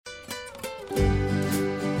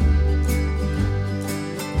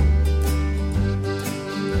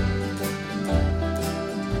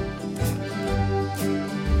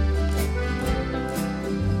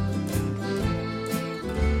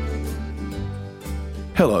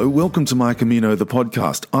Hello, welcome to My Camino, the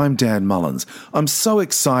podcast. I'm Dan Mullins. I'm so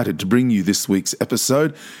excited to bring you this week's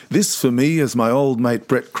episode. This, for me, as my old mate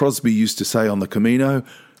Brett Crosby used to say on the Camino,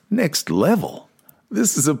 next level.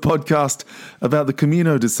 This is a podcast about the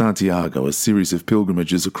Camino de Santiago, a series of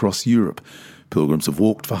pilgrimages across Europe. Pilgrims have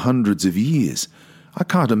walked for hundreds of years. I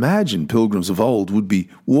can't imagine pilgrims of old would be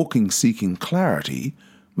walking seeking clarity.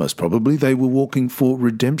 Most probably they were walking for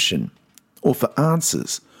redemption, or for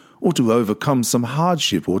answers, or to overcome some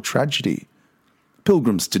hardship or tragedy.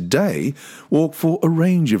 Pilgrims today walk for a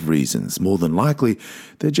range of reasons. More than likely,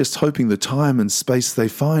 they're just hoping the time and space they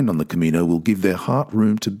find on the Camino will give their heart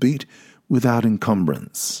room to beat without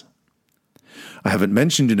encumbrance. I haven't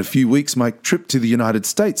mentioned in a few weeks my trip to the United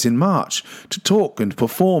States in March to talk and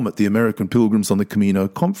perform at the American Pilgrims on the Camino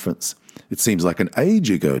conference. It seems like an age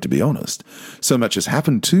ago, to be honest. So much has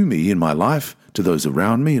happened to me in my life, to those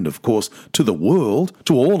around me, and of course to the world,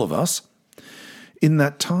 to all of us. In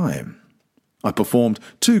that time, I performed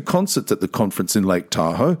 2 concerts at the conference in Lake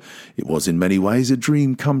Tahoe. It was in many ways a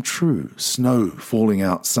dream come true. Snow falling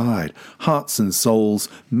outside, hearts and souls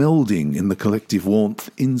melding in the collective warmth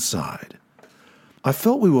inside. I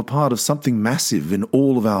felt we were part of something massive in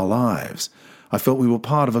all of our lives. I felt we were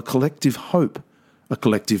part of a collective hope, a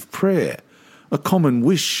collective prayer, a common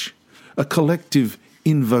wish, a collective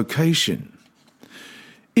invocation.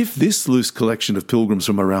 If this loose collection of pilgrims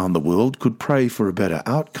from around the world could pray for a better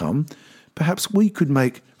outcome, perhaps we could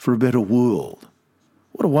make for a better world.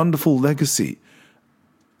 What a wonderful legacy.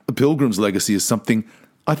 A pilgrim's legacy is something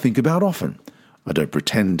I think about often. I don't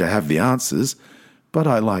pretend to have the answers, but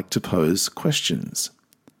I like to pose questions.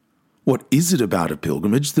 What is it about a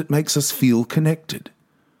pilgrimage that makes us feel connected?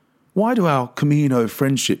 Why do our Camino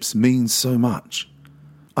friendships mean so much?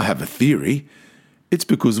 I have a theory. It's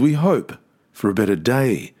because we hope for a better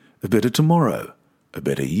day, a better tomorrow, a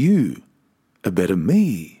better you, a better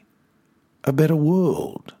me, a better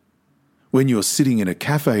world. When you're sitting in a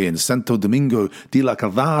cafe in Santo Domingo de la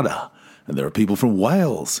Calzada, and there are people from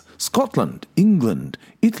Wales, Scotland, England,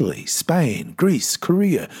 Italy, Spain, Greece,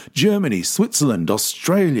 Korea, Germany, Switzerland,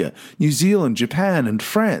 Australia, New Zealand, Japan, and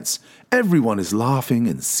France, everyone is laughing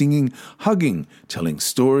and singing, hugging, telling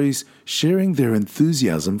stories, sharing their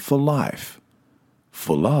enthusiasm for life,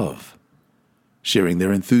 for love, sharing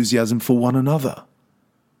their enthusiasm for one another,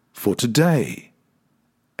 for today,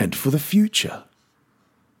 and for the future.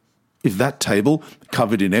 If that table,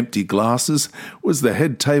 covered in empty glasses, was the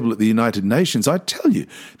head table at the United Nations, I tell you,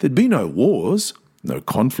 there'd be no wars, no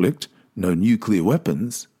conflict, no nuclear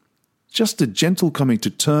weapons, just a gentle coming to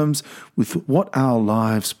terms with what our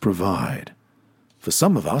lives provide. For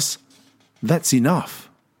some of us, that's enough.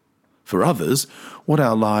 For others, what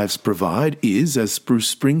our lives provide is, as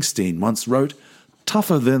Bruce Springsteen once wrote,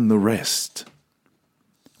 tougher than the rest.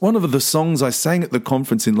 One of the songs I sang at the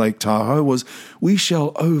conference in Lake Tahoe was We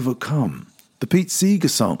Shall Overcome, the Pete Seeger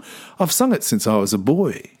song. I've sung it since I was a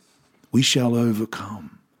boy. We shall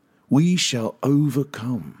overcome. We shall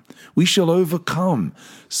overcome. We shall overcome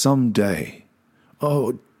someday.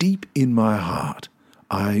 Oh, deep in my heart,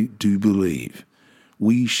 I do believe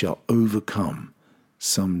we shall overcome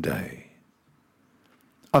someday.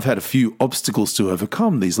 I've had a few obstacles to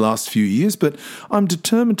overcome these last few years, but I'm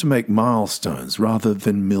determined to make milestones rather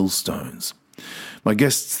than millstones. My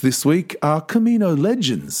guests this week are Camino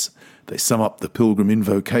legends. They sum up the pilgrim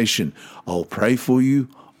invocation. I'll pray for you,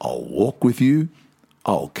 I'll walk with you,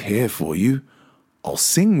 I'll care for you, I'll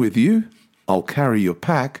sing with you, I'll carry your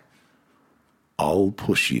pack, I'll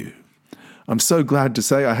push you. I'm so glad to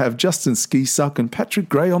say I have Justin Skeesuck and Patrick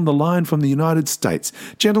Gray on the line from the United States.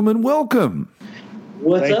 Gentlemen, welcome.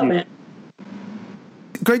 What's up, man?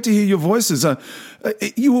 Great to hear your voices.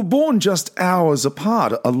 You were born just hours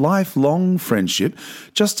apart, a lifelong friendship.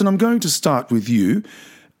 Justin, I'm going to start with you.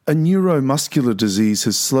 A neuromuscular disease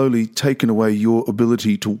has slowly taken away your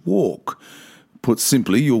ability to walk. Put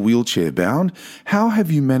simply, you're wheelchair bound. How have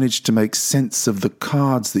you managed to make sense of the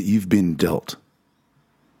cards that you've been dealt?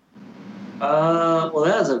 Well,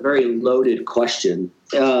 that is a very loaded question.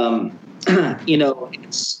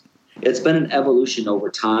 It's been an evolution over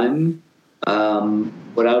time.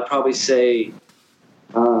 What I would probably say,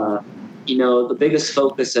 the biggest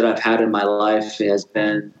focus that I've had in my life has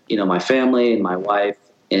been, my family and my wife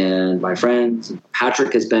and my friends.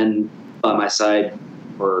 Patrick has been by my side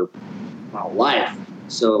for my life.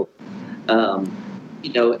 So,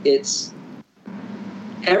 it's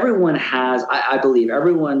everyone has, I believe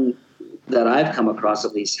everyone that I've come across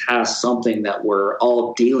at least has something that we're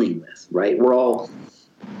all dealing with, right? We're all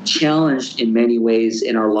challenged in many ways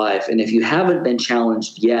in our life. And if you haven't been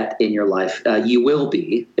challenged yet in your life, you will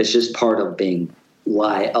be. It's just part of being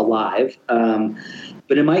alive.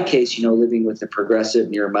 But in my case, living with a progressive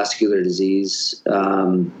neuromuscular disease,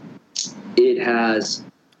 it has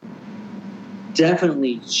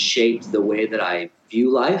definitely shaped the way that I view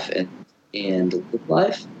life and live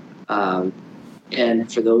life.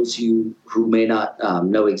 And for those who may not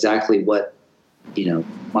know exactly what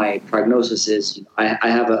my prognosis is,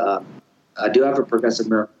 I do have a progressive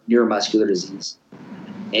neuromuscular disease,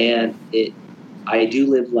 and I do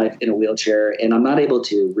live life in a wheelchair, and I'm not able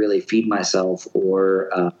to really feed myself, or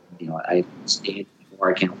I stand anymore,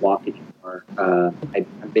 I can't walk anymore.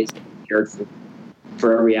 I'm basically cared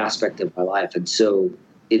for every aspect of my life, and so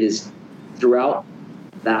it is throughout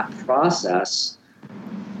that process,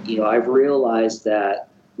 I've realized that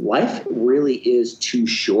life really is too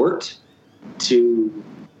short to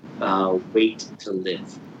wait to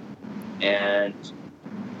live. And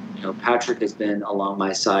Patrick has been along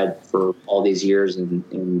my side for all these years,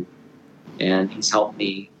 and he's helped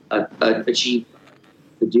me achieve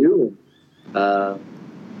to do.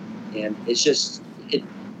 And it's just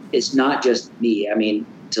it's not just me. I mean,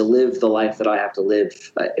 to live the life that I have to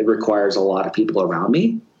live, it requires a lot of people around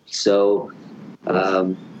me. So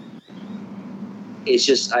it's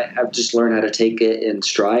just I've just learned how to take it in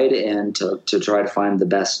stride and to try to find the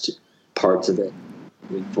best parts of it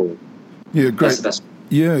moving forward. Yeah, great.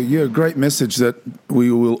 Yeah, great message that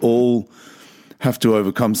we will all have to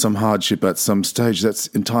overcome some hardship at some stage. That's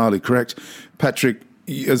entirely correct. Patrick,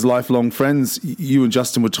 as lifelong friends, you and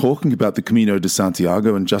Justin were talking about the Camino de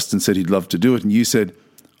Santiago, and Justin said he'd love to do it, and you said,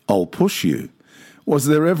 "I'll push you." Was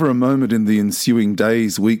there ever a moment in the ensuing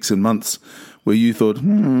days, weeks, and months where you thought,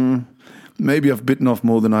 maybe I've bitten off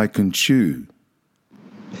more than I can chew?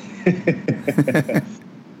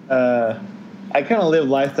 I kind of live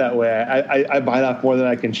life that way. I bite off more than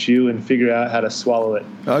I can chew and figure out how to swallow it.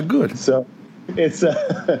 Good. So it's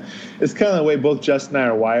it's kind of the way both Justin and I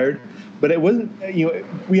are wired. But it wasn't,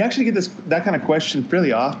 we actually get that kind of question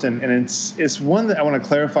fairly often, and it's one that I want to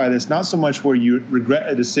clarify. That's not so much where you regret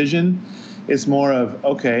a decision. It's more of,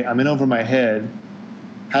 okay, I'm in over my head.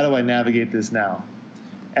 How do I navigate this now?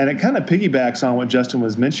 And it kind of piggybacks on what Justin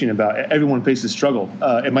was mentioning about everyone faces struggle.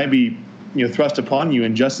 It might be thrust upon you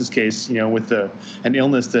in Justin's case, with an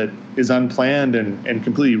illness that is unplanned and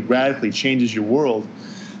completely radically changes your world.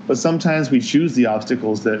 But sometimes we choose the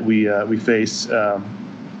obstacles that we face,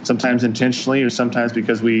 sometimes intentionally, or sometimes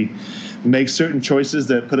because we make certain choices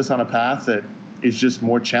that put us on a path that is just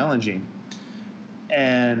more challenging.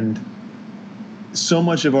 And so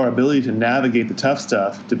much of our ability to navigate the tough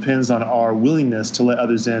stuff depends on our willingness to let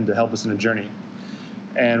others in to help us in a journey.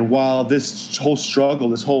 And while this whole struggle,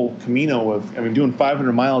 this whole Camino doing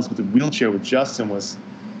 500 miles with a wheelchair with Justin was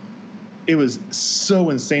so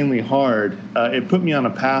insanely hard. It put me on a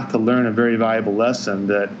path to learn a very valuable lesson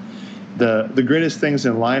that the greatest things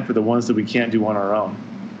in life are the ones that we can't do on our own.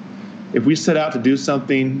 If we set out to do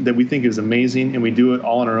something that we think is amazing and we do it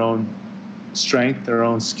all on our own strength, our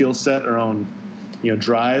own skill set, our own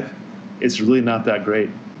drive, it's really not that great.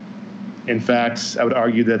 In fact, I would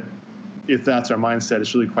argue that if that's our mindset,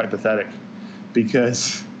 it's really quite pathetic,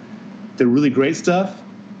 because the really great stuff,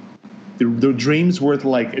 the dreams worth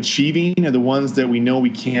achieving, are the ones that we know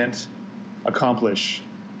we can't accomplish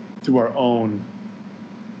through our own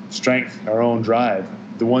strength, our own drive,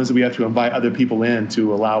 the ones that we have to invite other people in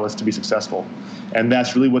to allow us to be successful. And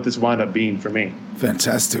that's really what this wound up being for me.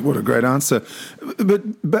 Fantastic. What a great answer.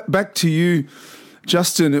 But back to you,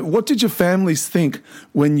 Justin, what did your families think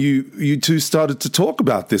when you two started to talk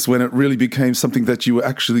about this, when it really became something that you were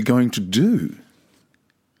actually going to do?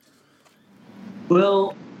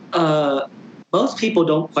 Well, most people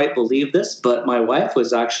don't quite believe this, but my wife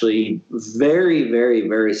was actually very, very,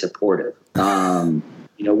 very supportive. My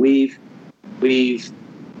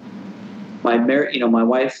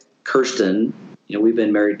wife, Kirsten, we've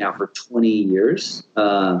been married now for 20 years.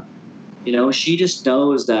 She just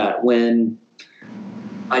knows that when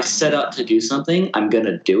I set out to do something, I'm going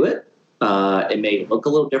to do it. It may look a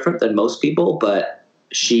little different than most people, but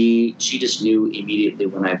she just knew immediately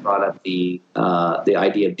when I brought up the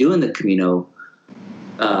idea of doing the Camino,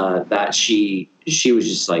 that she was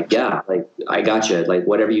just like, yeah, I got you.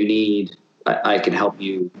 Whatever you need, I can help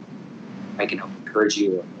you. I can help encourage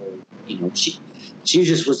you. She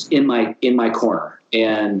just was in my corner.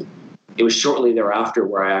 And it was shortly thereafter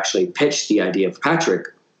where I actually pitched the idea of Patrick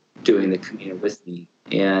doing the Camino with me.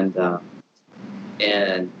 And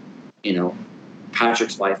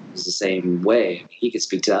Patrick's wife was the same way. He could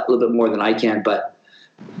speak to that a little bit more than I can, but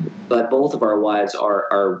both of our wives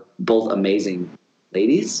are both amazing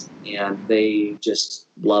ladies, and they just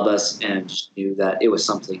love us and just knew that it was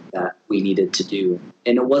something that we needed to do.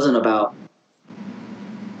 And it wasn't about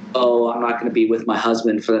oh, I'm not going to be with my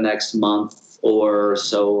husband for the next month or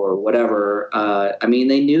so or whatever. I mean,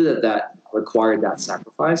 they knew that required that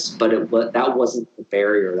sacrifice, but that wasn't the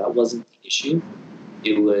barrier. That wasn't the issue.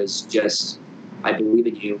 It was just, I believe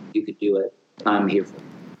in you. You could do it. I'm here for you.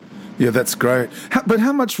 Yeah, that's great. But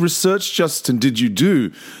how much research, Justin, did you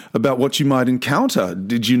do about what you might encounter?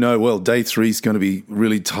 Did you know, well, day 3 is going to be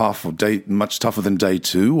really tough or much tougher than day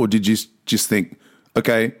 2? Or did you just think,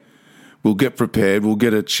 okay, we'll get prepared, we'll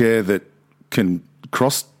get a chair that can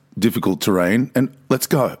cross difficult terrain, and let's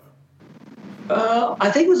go? I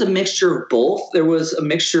think it was a mixture of both. There was a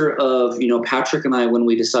mixture of, Patrick and I, when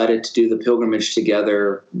we decided to do the pilgrimage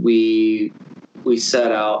together, we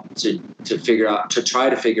set out to try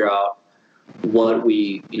to figure out what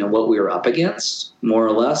we were up against, more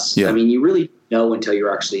or less. Yeah. I mean, you really know until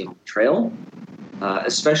you're actually on the trail,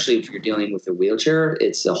 especially if you're dealing with a wheelchair.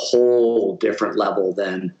 It's a whole different level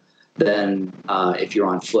than if you're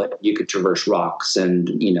on foot. You could traverse rocks and,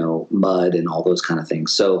 mud and all those kind of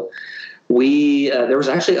things. So there was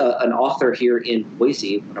actually an author here in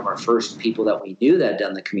Boise, one of our first people that we knew that had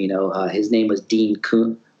done the Camino. His name was Dean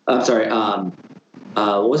Kuhn. I'm sorry.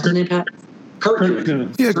 What was his name, Pat? Kurt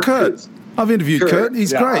Kuhn. Yeah, Kurt. I've interviewed Kurt.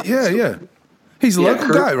 He's great. Yeah. He's a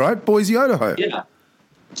local guy, right? Boise, Idaho. Yeah.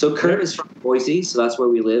 So Kurt is from Boise, so that's where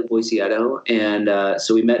we live, Boise, Idaho. And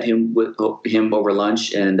so we met him over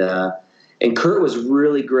lunch, and Kurt was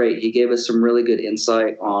really great. He gave us some really good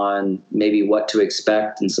insight on maybe what to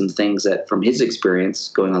expect and some things that from his experience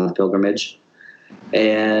going on the pilgrimage.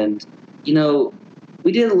 And,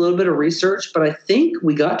 we did a little bit of research, but I think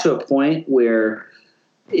we got to a point where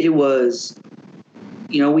it was,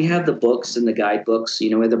 we had the books and the guidebooks, we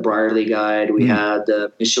had the Brierley Guide, we had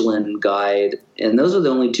the Michelin Guide, and those are the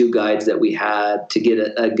only 2 guides that we had to get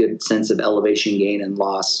a good sense of elevation gain and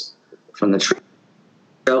loss from the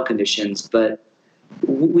trail conditions. But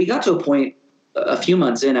we got to a point a few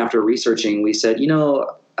months in after researching, we said,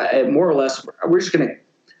 more or less, we're just going to,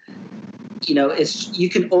 you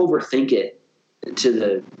can overthink it to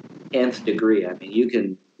the nth degree. I mean,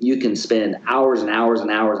 you can spend hours and hours and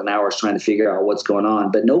hours and hours trying to figure out what's going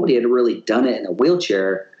on, but nobody had really done it in a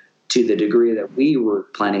wheelchair to the degree that we were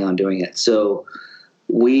planning on doing it. So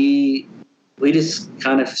we just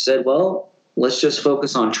kind of said, well, let's just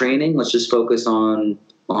focus on training. Let's just focus on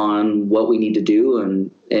what we need to do.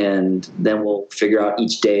 And then we'll figure out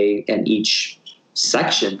each day and each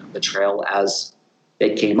section of the trail as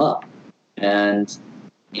it came up, and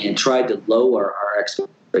tried to lower our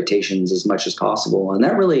expectations as much as possible. And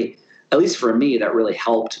that really, at least for me, that really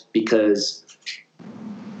helped, because,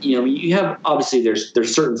 you have, obviously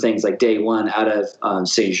there's certain things like day 1 out of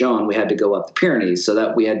Saint Jean, we had to go up the Pyrenees, so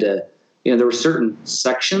that we had to, there were certain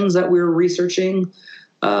sections that we were researching,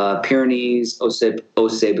 Pyrenees,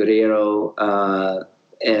 Ocebrero,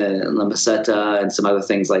 and La Meseta, and some other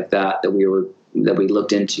things like that we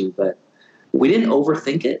looked into, but we didn't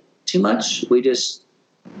overthink it too much. We just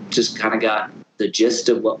kind of got the gist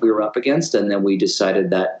of what we were up against, and then we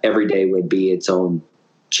decided that every day would be its own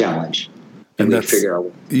challenge, and we'd figure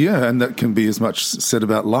out. Yeah, and that can be as much said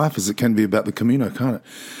about life as it can be about the Camino, can't it?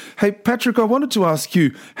 Hey, Patrick, I wanted to ask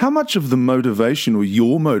you, how much of the motivation, or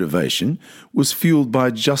your motivation, was fueled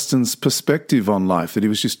by Justin's perspective on life, that he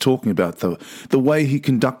was just talking about, the way he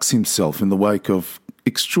conducts himself in the wake of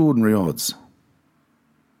extraordinary odds?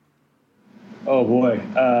 Oh, boy.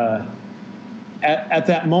 At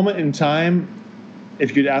that moment in time,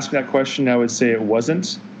 if you'd ask me that question, I would say it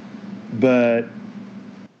wasn't. But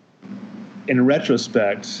in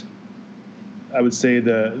retrospect, I would say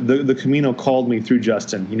the Camino called me through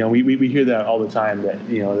Justin. We hear that all the time, that,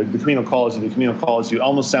 the Camino calls you, the Camino calls you.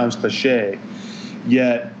 Almost sounds cliche,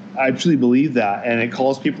 yet I truly believe that. And it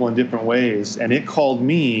calls people in different ways. And it called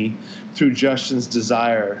me through Justin's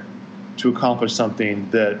desire to accomplish something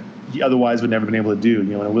that he otherwise would never been able to do,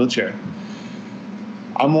 in a wheelchair.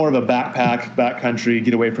 I'm more of a backcountry,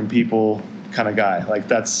 get away from people kind of guy. Like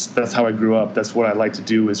that's how I grew up. That's what I like to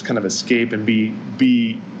do, is kind of escape and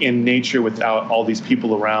be in nature without all these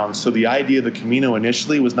people around. So the idea of the Camino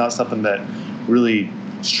initially was not something that really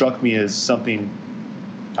struck me as something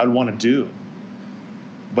I'd want to do.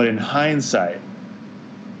 But in hindsight,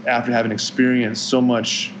 after having experienced so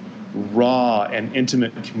much raw and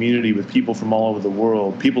intimate community with people from all over the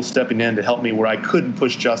world, people stepping in to help me where I couldn't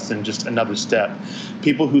push Justin just another step,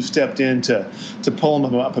 people who stepped in to pull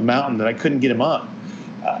him up a mountain that I couldn't get him up.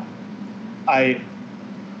 I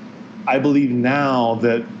believe now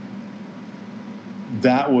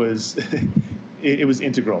that was it was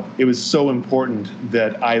integral. It was so important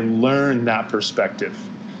that I learned that perspective,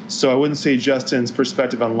 So I wouldn't say Justin's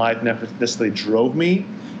perspective on life necessarily drove me.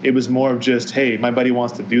 It was more of just, hey, my buddy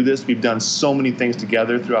wants to do this. We've done so many things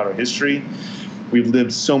together throughout our history. We've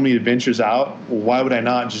lived so many adventures out. Why would I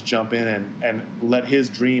not just jump in and let his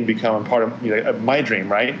dream become a part of my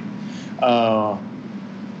dream, right?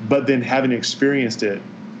 But then having experienced it,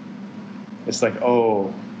 it's like,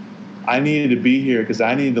 oh, I needed to be here because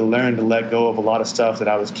I needed to learn to let go of a lot of stuff that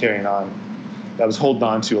I was carrying on, that I was holding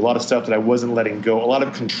on to, a lot of stuff that I wasn't letting go, a lot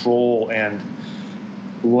of control and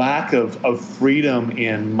lack of freedom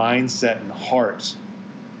in mindset and heart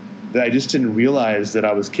that I just didn't realize that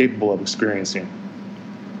I was capable of experiencing.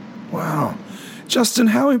 Wow. Justin,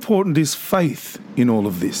 how important is faith in all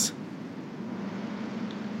of this?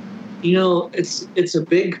 It's a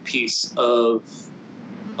big piece of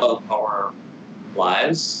our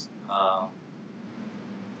lives.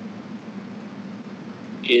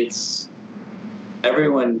 It's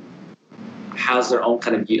everyone has their own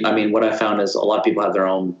kind of, what I found is a lot of people have their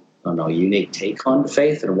own, unique take on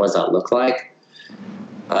faith and what does that look like.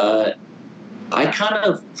 I kind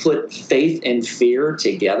of put faith and fear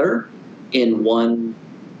together in one,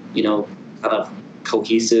 kind of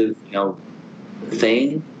cohesive,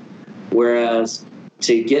 thing. Whereas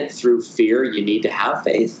to get through fear, you need to have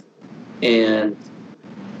faith. And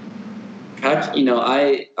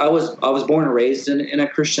I was born and raised in a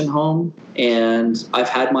Christian home, and I've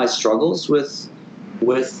had my struggles with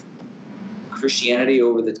Christianity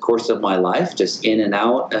over the course of my life, just in and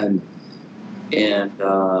out, and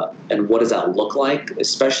what does that look like,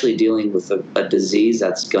 especially dealing with a disease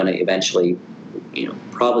that's going to eventually,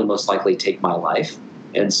 probably most likely take my life.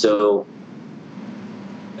 And so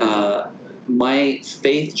my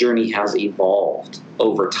faith journey has evolved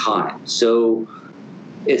over time. So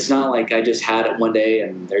it's not like I just had it one day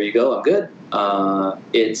and there you go, I'm good.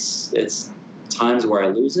 It's times where I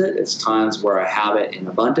lose it. It's times where I have it in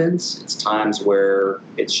abundance. It's times where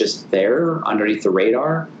it's just there underneath the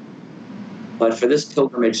radar. But for this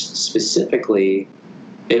pilgrimage specifically,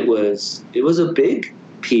 it was a big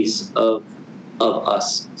piece of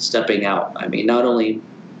us stepping out. I mean, not only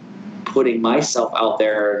putting myself out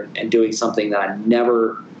there and doing something that I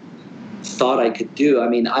never thought I could do. I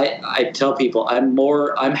mean, I tell people I'm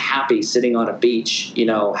happy sitting on a beach,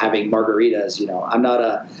 having margaritas. I'm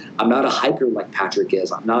not a hiker like Patrick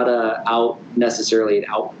is. I'm not necessarily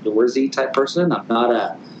an outdoorsy type person. I'm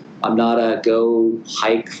not a go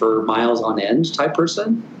hike for miles on end type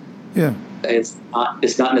person. Yeah. It's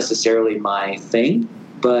not necessarily my thing,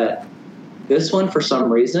 but this one, for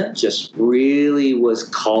some reason, just really was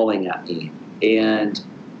calling at me. And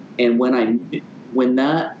when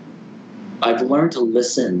that, I've learned to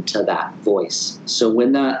listen to that voice. So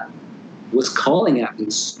when that was calling at me,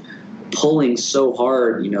 pulling so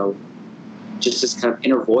hard, just this kind of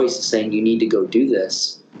inner voice saying, you need to go do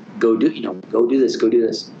this, go do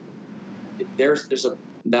this.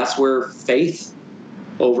 That's where faith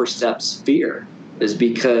oversteps fear, is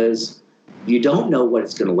because you don't know what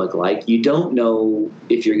it's going to look like. You don't know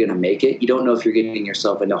if you're going to make it. You don't know if you're getting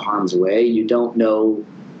yourself into harm's way. You don't know,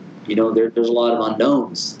 there's a lot of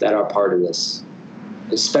unknowns that are part of this,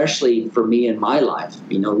 especially for me in my life,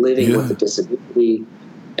 living with a disability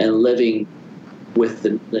and living with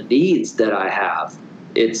the needs that I have.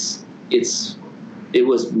 It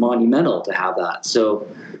was monumental to have that. So,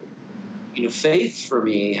 faith for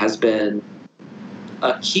me has been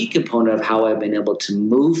a key component of how I've been able to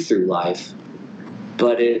move through life,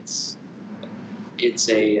 but I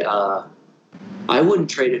wouldn't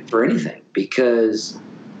trade it for anything, because,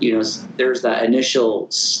 there's that initial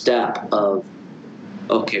step of,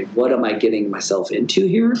 okay, what am I getting myself into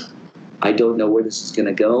here? I don't know where this is going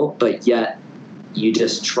to go, but yet you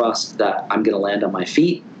just trust that I'm going to land on my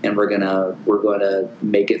feet and we're going to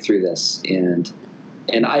make it through this. And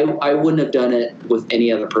I wouldn't have done it with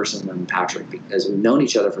any other person than Patrick, because we've known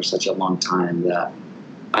each other for such a long time that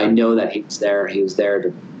I know that he was there. We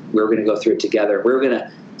were going to go through it together. We were going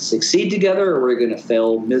to succeed together, or we were going to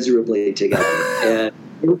fail miserably together. And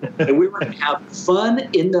we were going to have fun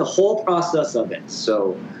in the whole process of it.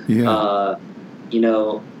 So,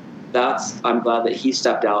 I'm glad that he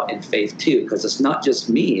stepped out in faith too, because it's not just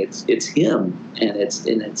me, it's him, and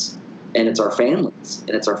it's our families,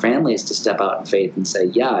 and it's our families to step out in faith and say,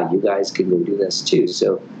 yeah, you guys can go do this too.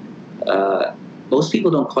 So most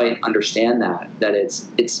people don't quite understand that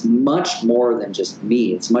it's much more than just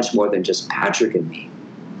me. It's much more than just Patrick and me.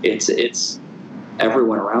 It's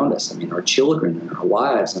everyone around us. I mean, our children and our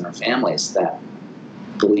wives and our families that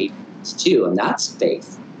believe this too, and that's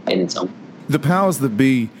faith in its own. The powers that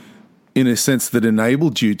be, in a sense, that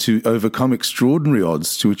enabled you to overcome extraordinary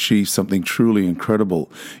odds to achieve something truly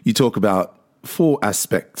incredible. You talk about four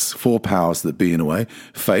aspects, four powers that be in a way: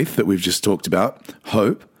 faith, that we've just talked about,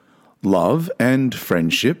 hope, love, and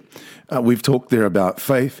friendship. We've talked there about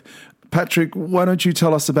faith. Patrick, why don't you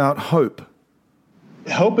tell us about hope?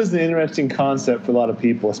 Hope is an interesting concept for a lot of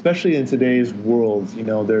people, especially in today's world. You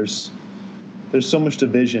know, there's so much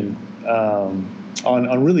division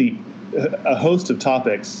on really a host of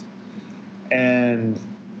topics, and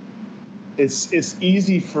it's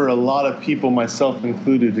easy for a lot of people, myself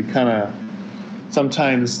included, to kind of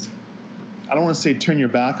sometimes, I don't want to say turn your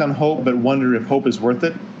back on hope, but wonder if hope is worth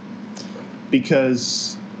it,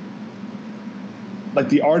 because like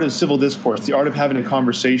the art of civil discourse, the art of having a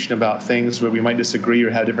conversation about things where we might disagree or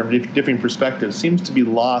have different perspectives, seems to be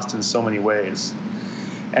lost in so many ways.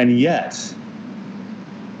 And yet,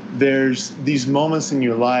 there's these moments in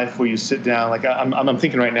your life where you sit down, like I'm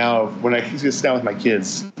thinking right now of when I sit down with my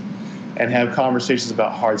kids and have conversations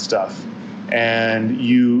about hard stuff, and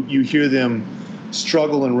you hear them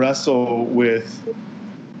struggle and wrestle with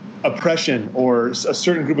oppression or a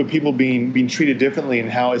certain group of people being treated differently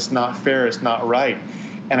and how it's not fair, it's not right.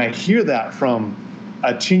 And I hear that from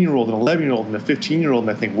a 10-year-old, an 11-year-old, and a 15-year-old,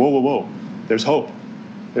 and I think, whoa, there's hope.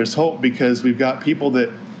 There's hope because we've got people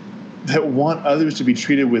that want others to be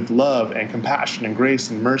treated with love and compassion and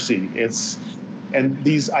grace and mercy. And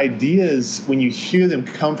these ideas, when you hear them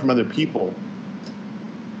come from other people,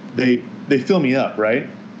 they fill me up, right?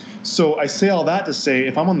 So I say all that to say,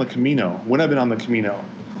 if I'm on the Camino, when I've been on the Camino,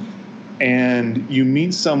 and you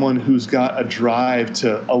meet someone who's got a drive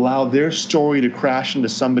to allow their story to crash into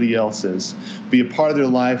somebody else's, be a part of their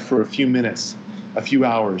life for a few minutes, a few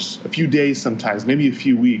hours, a few days sometimes, maybe a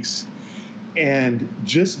few weeks, and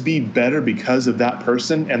just be better because of that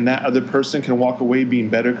person, and that other person can walk away being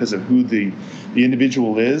better because of who the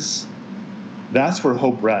individual is, that's where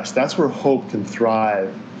hope rests. That's where hope can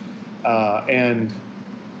thrive. And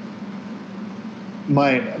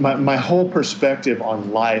my whole perspective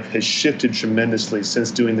on life has shifted tremendously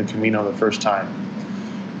since doing the Camino the first time,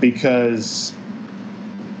 because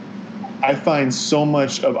I find so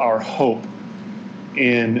much of our hope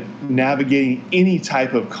in navigating any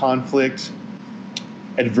type of conflict,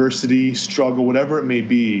 adversity, struggle, whatever it may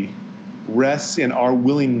be, rests in our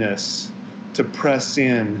willingness to press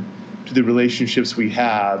in to the relationships we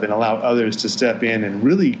have and allow others to step in. And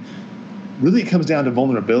really it comes down to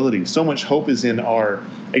vulnerability. So much hope is in our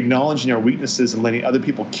acknowledging our weaknesses and letting other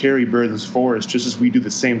people carry burdens for us, just as we do the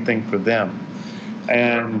same thing for them.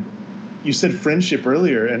 And you said friendship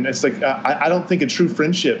earlier, and it's like, I don't think a true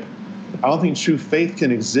friendship, I don't think true faith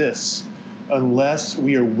can exist unless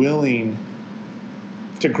we are willing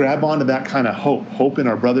to grab onto that kind of hope in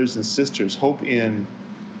our brothers and sisters, hope in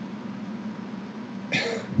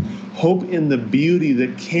the beauty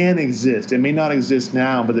that can exist. It may not exist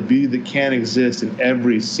now, but the beauty that can exist in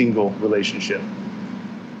every single relationship.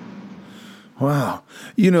 Wow.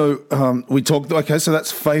 You know, we talked, okay, so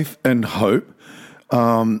that's faith and hope.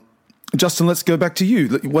 Justin, let's go back to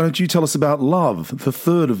you. Why don't you tell us about love, the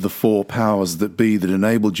third of the four powers that be that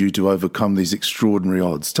enabled you to overcome these extraordinary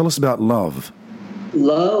odds? Tell us about love.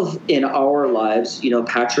 Love in our lives, you know,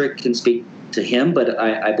 Patrick can speak to him, but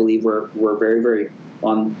I believe we're very, very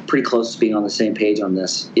pretty close to being on the same page on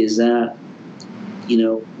this, is that, you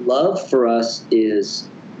know, love for us is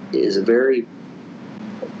a very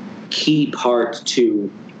key part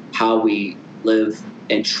to how we live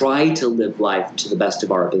and try to live life to the best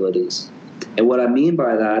of our abilities. And what I mean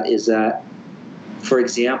by that is that, for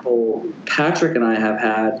example, Patrick and I have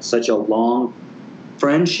had such a long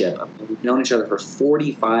friendship. We've known each other for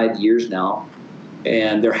 45 years now,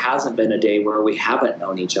 and there hasn't been a day where we haven't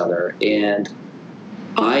known each other. And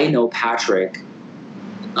I know Patrick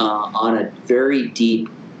on a very deep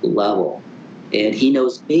level, and he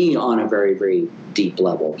knows me on a very, very deep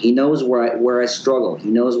level. He knows where I struggle. He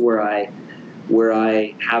knows where I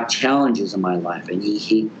have challenges in my life, and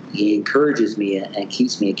he encourages me and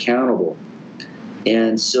keeps me accountable.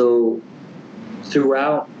 And so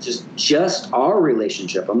throughout just our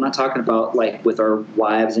relationship, I'm not talking about like with our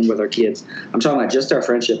wives and with our kids, I'm talking about just our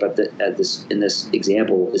friendship in this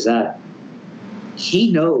example, is that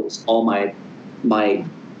he knows all my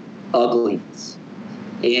ugliness,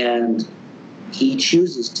 and he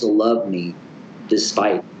chooses to love me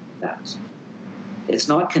despite that. It's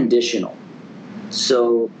not conditional.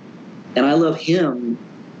 So, and I love him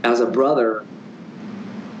as a brother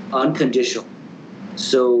unconditional.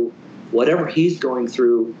 So whatever he's going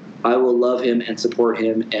through, I will love him and support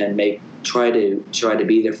him and try to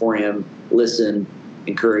be there for him, listen,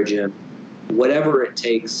 encourage him, whatever it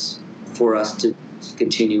takes for us to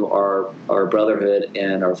continue our brotherhood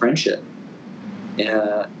and our friendship.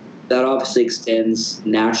 that obviously extends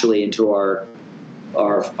naturally into our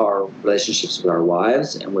relationships with our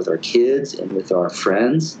wives and with our kids and with our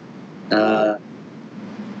friends. And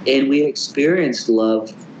we experienced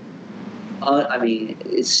love.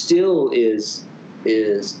 It still is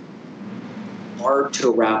hard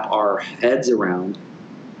to wrap our heads around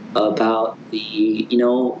about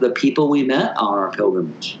the people we met on our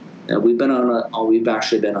pilgrimage. We've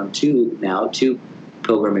actually been on two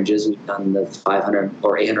pilgrimages. We've done the 500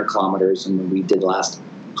 or 800 kilometers, and we did last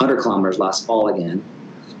 100 kilometers last fall again.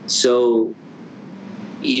 So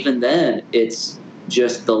even then, it's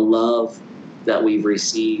just the love that we've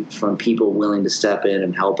received from people willing to step in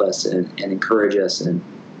and help us and encourage us and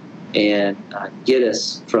get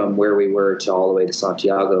us from where we were to all the way to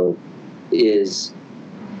Santiago has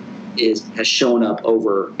shown up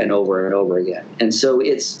over and over and over again. And so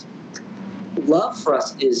it's love for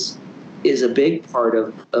us is a big part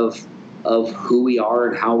of who we are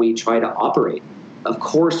and how we try to operate. Of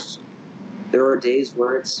course, there are days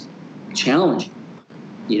where it's challenging,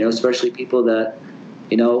 especially people that,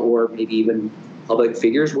 or maybe even public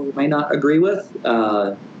figures we might not agree with.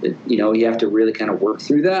 You have to really kind of work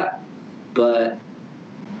through that. But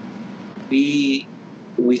we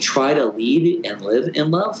try to lead and live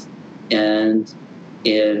in love and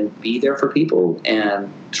be there for people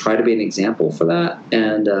and try to be an example for that.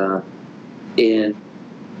 And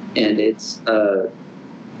it's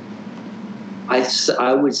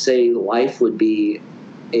I would say life would be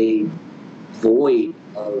a void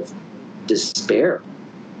of despair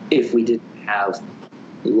if we didn't have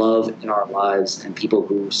love in our lives and people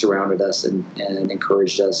who surrounded us and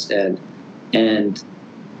encouraged us and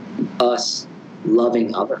us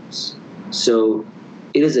loving others. So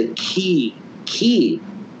it is a key to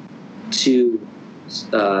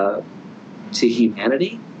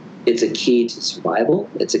humanity. It's a key to survival.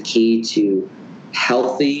 It's a key to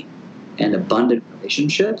healthy and abundant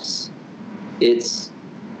relationships.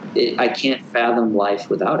 I can't fathom life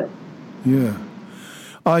without it. Yeah.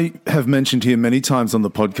 I have mentioned here many times on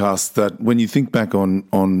the podcast that when you think back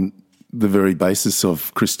on the very basis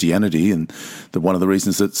of Christianity, and that one of the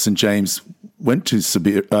reasons that St. James went to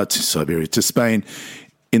Spain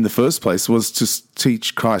in the first place was to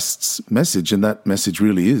teach Christ's message, and that message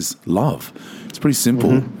really is love. It's pretty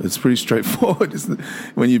simple. Mm-hmm. It's pretty straightforward, isn't it?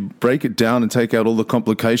 When you break it down and take out all the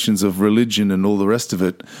complications of religion and all the rest of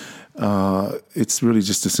it, it's really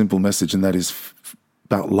just a simple message, and that is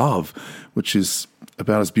about love, which is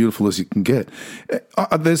about as beautiful as you can get.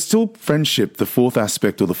 There's still friendship, the fourth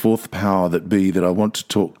aspect or the fourth power that I want to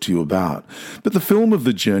talk to you about. But the film of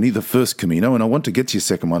the journey, the first Camino, and I want to get to your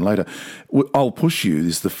second one later, I'll Push You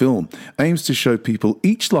is the film, aims to show people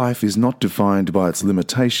each life is not defined by its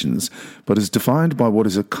limitations, but is defined by what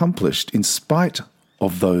is accomplished in spite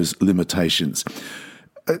of those limitations.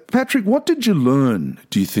 Patrick, what did you learn,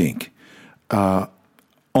 do you think, on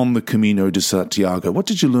the Camino de Santiago? What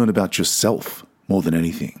did you learn about yourself more than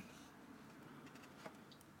anything?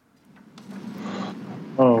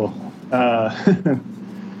 I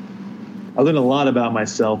learned a lot about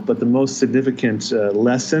myself, but the most significant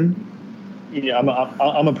lesson,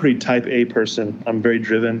 I'm a pretty type A person. I'm very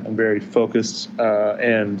driven. I'm very focused,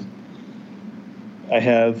 and I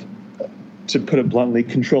have, to put it bluntly,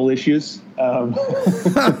 control issues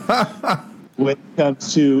when it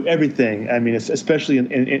comes to everything. I mean, especially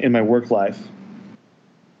in my work life.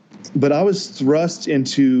 But I was thrust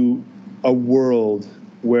into a world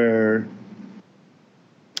where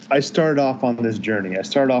I started off on this journey. I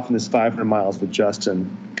started off in this 500 miles with Justin,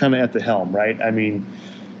 kind of at the helm, right? I mean,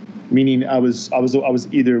 meaning I was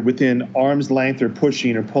either within arm's length or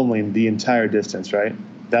pushing or pulling the entire distance, right?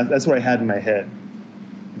 That's what I had in my head,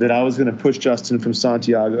 that I was going to push Justin from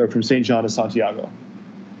Santiago, or from St. John to Santiago.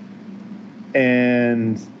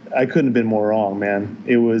 And I couldn't have been more wrong, man.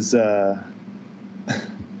 It was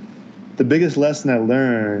the biggest lesson I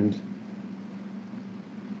learned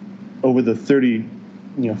over the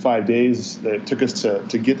 5 days that it took us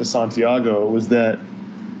to get to Santiago was that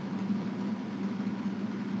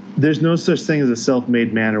there's no such thing as a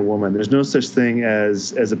self-made man or woman. There's no such thing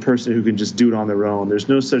as a person who can just do it on their own. There's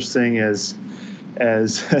no such thing as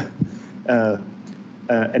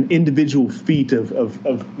an individual feat of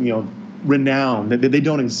renown. That they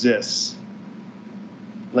don't exist.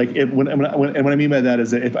 Like what I mean by that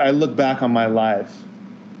is that if I look back on my life,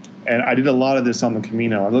 and I did a lot of this on the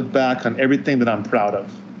Camino, I look back on everything that I'm proud of,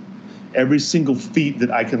 every single feat that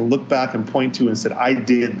I can look back and point to and said, I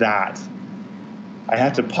did that. I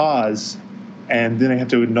had to pause, and then I have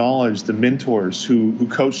to acknowledge the mentors who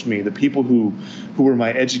coached me, the people who were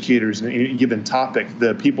my educators in any given topic,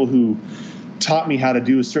 the people who taught me how to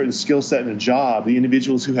do a certain skill set in a job, the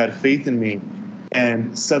individuals who had faith in me,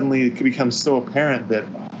 and suddenly it could become so apparent that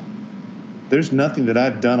there's nothing that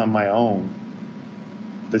I've done on my own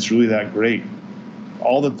that's really that great.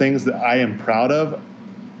 All the things that I am proud of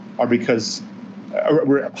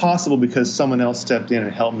were possible because someone else stepped in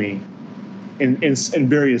and helped me in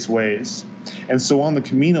various ways. And so on the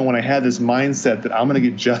Camino, when I had this mindset that I'm going to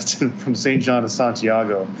get Justin from St. John to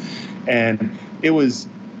Santiago, and it was,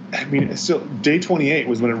 so day 28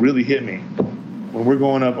 was when it really hit me, when we're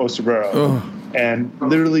going up Osobero, and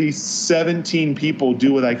literally 17 people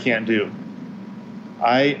do what I can't do.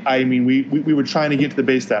 We were trying to get to the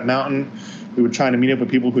base of that mountain. We were trying to meet up with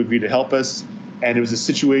people who agreed to help us. And it was a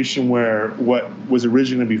situation where what was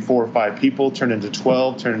originally going to be 4 or 5 people turned into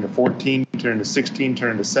 12, turned into 14, turned into 16,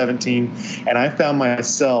 turned into 17. And I found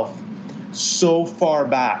myself so far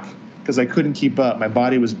back because I couldn't keep up. My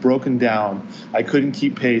body was broken down. I couldn't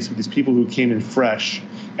keep pace with these people who came in fresh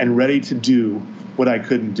and ready to do what I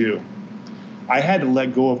couldn't do. I had to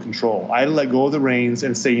let go of control. I had to let go of the reins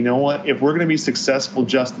and say, you know what? If we're going to be successful,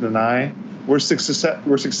 Justin and I, we're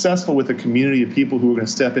successful with a community of people who are going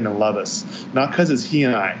to step in and love us, not because it's he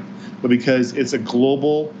and I, but because it's a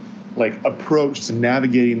global approach to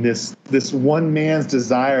navigating this one man's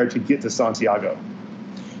desire to get to Santiago.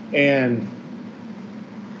 And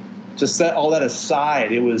to set all that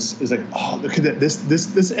aside, it was like, oh, look at that.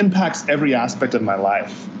 This impacts every aspect of my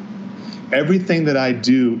life. Everything that I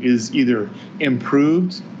do is either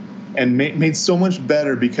improved and made so much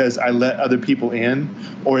better because I let other people in,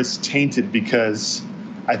 or it's tainted because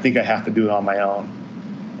I think I have to do it on my own.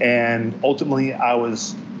 And ultimately, I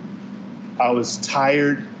was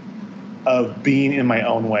tired of being in my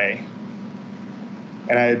own way.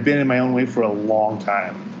 And I had been in my own way for a long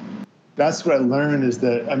time. That's what I learned is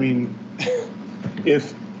that,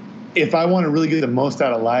 if I want to really get the most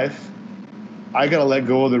out of life, I got to let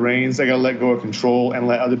go of the reins. I got to let go of control and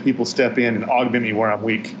let other people step in and augment me where I'm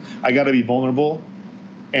weak. I got to be vulnerable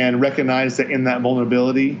and recognize that in that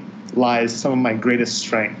vulnerability lies some of my greatest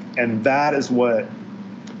strength. And that's what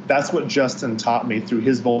Justin taught me through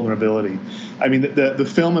his vulnerability.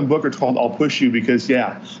 The film and book are called I'll Push You because,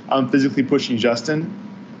 yeah, I'm physically pushing Justin.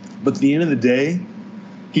 But at the end of the day,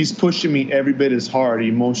 he's pushing me every bit as hard,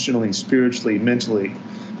 emotionally, spiritually, mentally,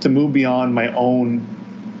 to move beyond my own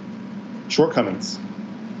shortcomings.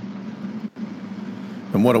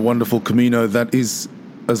 And what a wonderful Camino that is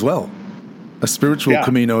as well. A spiritual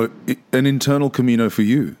Camino, an internal Camino for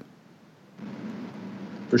you.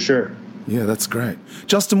 For sure. Yeah, that's great.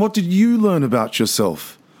 Justin, what did you learn about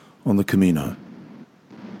yourself on the Camino?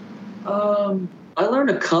 I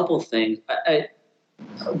learned a couple things.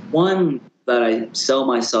 One that I sell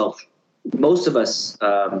myself, most of us,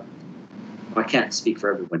 I can't speak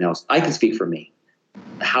for everyone else. I can speak for me.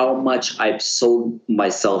 How much I've sold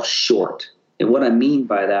myself short. And what I mean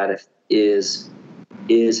by that is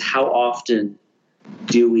how often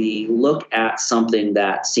do we look at something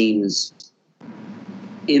that seems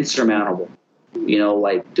insurmountable,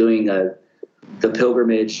 like doing the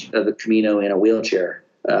pilgrimage of the Camino in a wheelchair.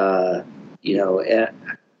 How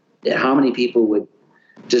many people would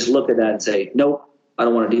just look at that and say, nope, I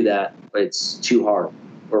don't want to do that. It's too hard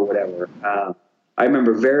or whatever. I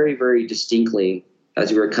remember very, very distinctly as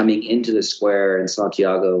we were coming into the square in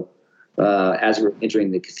Santiago, as we were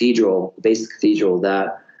entering the cathedral, the base of the cathedral,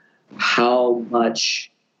 that how much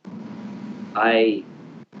I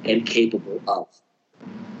am capable of.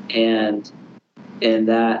 And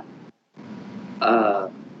that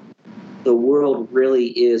the world really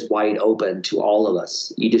is wide open to all of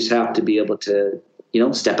us. You just have to be able to,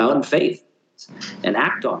 step out in faith and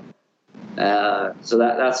act on it. So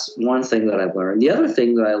that's one thing that I've learned. The other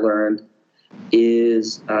thing that I learned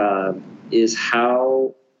is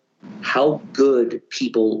how good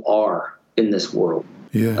people are in this world.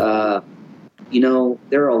 Yeah.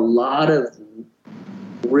 There are a lot of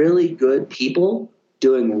really good people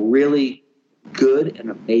doing really good and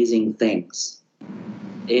amazing things.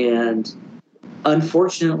 And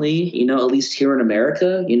unfortunately, at least here in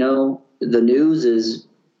America, the news is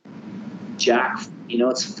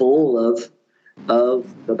it's full of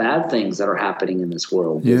the bad things that are happening in this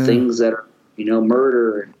world. Yeah. The things that are,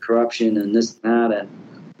 murder and corruption and this and that.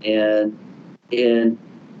 And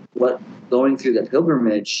what going through the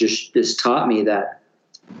pilgrimage just taught me that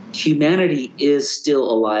humanity is still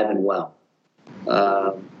alive and well.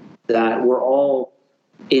 That we're all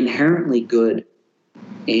inherently good,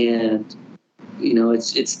 and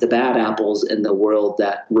it's the bad apples in the world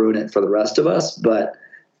that ruin it for the rest of us. But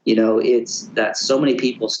it's that so many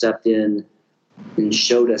people stepped in and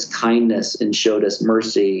showed us kindness and showed us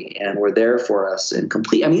mercy and were there for us and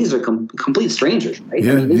complete. I mean, these are complete strangers, right?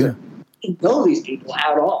 Yeah, I mean, yeah. you don't know these people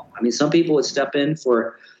at all. I mean, some people would step in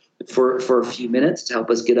for a few minutes to help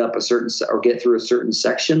us get up or get through a certain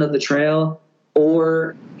section of the trail,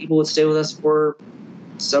 or people would stay with us for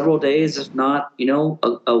several days, if not,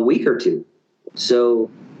 a week or two.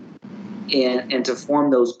 So, and to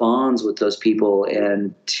form those bonds with those people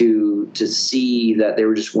and to see that they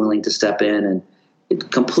were just willing to step in and it's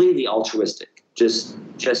completely altruistic, just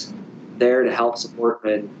there to help support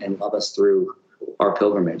and love us through our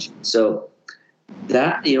pilgrimage. So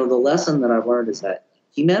that, the lesson that I've learned is that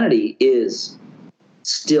humanity is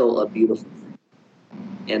still a beautiful thing.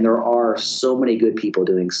 And there are so many good people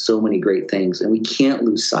doing so many great things, and we can't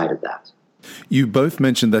lose sight of that. You both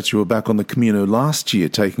mentioned that you were back on the Camino last year,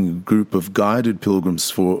 taking a group of guided pilgrims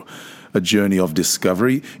for a journey of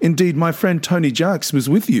discovery. Indeed, my friend Tony Jacks was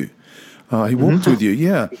with you. He walked with you,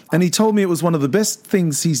 yeah. And he told me it was one of the best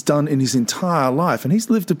things he's done in his entire life, and he's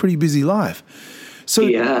lived a pretty busy life. So,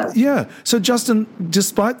 yeah. So, Justin,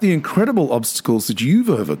 despite the incredible obstacles that you've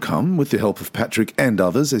overcome with the help of Patrick and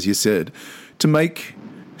others, as you said,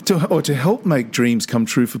 to help make dreams come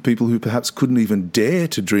true for people who perhaps couldn't even dare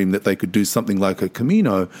to dream that they could do something like a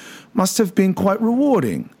Camino, must have been quite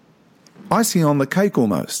rewarding. Icing on the cake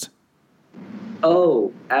almost.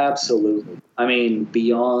 Oh, absolutely. I mean,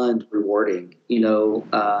 beyond rewarding.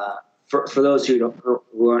 For those who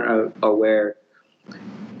aren't aware,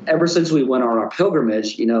 ever since we went on our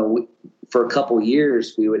pilgrimage, for a couple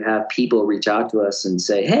years, we would have people reach out to us and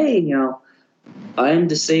say, hey, I'm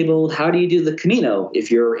disabled. How do you do the Camino if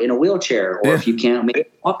you're in a wheelchair or if you can't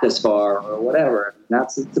walk as far or whatever?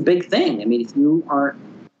 It's a big thing. I mean, if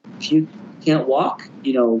you can't walk,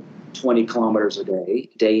 20 kilometers a day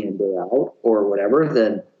in, day out or whatever,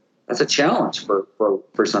 then that's a challenge for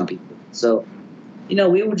some people. So,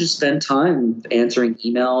 we would just spend time answering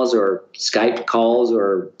emails or Skype calls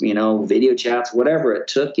or, video chats, whatever it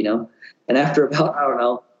took, and after about, I don't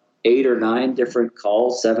know, 8 or 9 different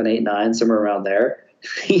calls, 7, 8, 9, somewhere around there,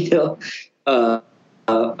 I got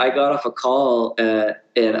off a call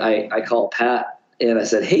and I called Pat and I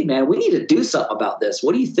said, hey man, we need to do something about this.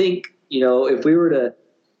 What do you think, if we were to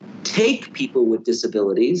take people with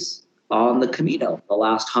disabilities on the Camino, the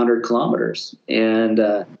last 100 kilometers? And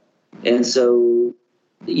so,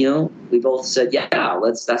 we both said, yeah,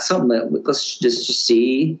 that's something that let's just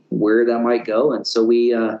see where that might go. And so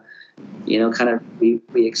we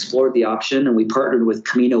explored the option and we partnered with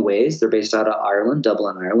Camino Ways. They're based out of Ireland,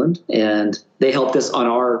 Dublin, Ireland. And they helped us on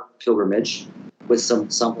our pilgrimage with some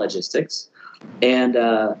logistics. And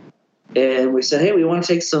we said, hey, we want to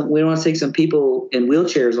take some people in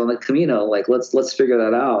wheelchairs on the Camino. Like, let's figure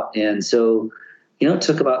that out. And so, it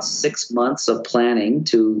took about 6 months of planning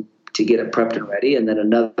to get it prepped and ready. And then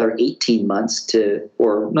another 18 months less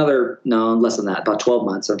than that, about 12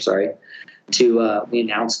 months, I'm sorry, we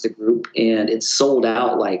announced the group, and it sold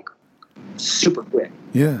out like super quick.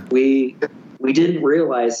 Yeah. We didn't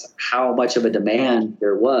realize how much of a demand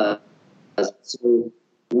there was. So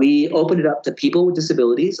we opened it up to people with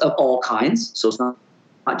disabilities of all kinds. So it's not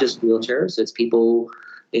just wheelchairs, it's people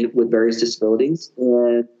with various disabilities.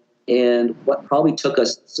 And what probably took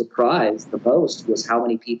us surprise the most was how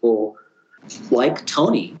many people like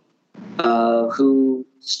Tony, who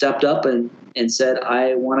stepped up and said,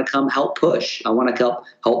 I want to come help push. I want to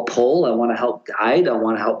help pull. I want to help guide. I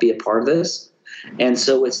want to help be a part of this. And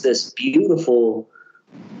so it's this beautiful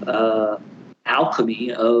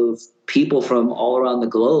alchemy of people from all around the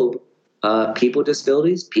globe, people with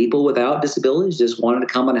disabilities, people without disabilities, just wanted to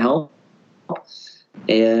come and help.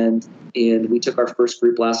 And we took our first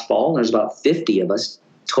group last fall, and there's about 50 of us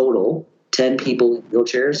total, 10 people in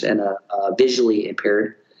wheelchairs and a visually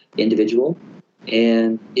impaired individual.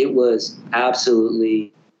 And it was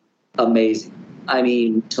absolutely amazing. I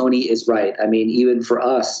mean, Tony is right. I mean, even for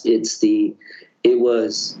us, it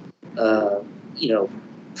was one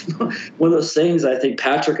of those things. I think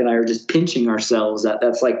Patrick and I are just pinching ourselves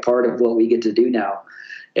that's like part of what we get to do now.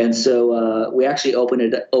 And so we actually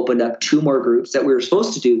opened up 2 more groups that we were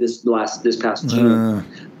supposed to do this past June,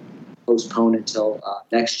 postponed until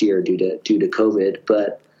next year due to COVID.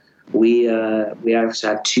 But we actually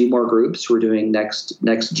have 2 more groups we're doing next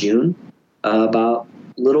June, about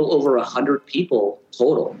a little over 100 people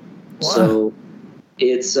total. Wow. So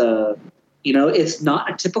it's it's not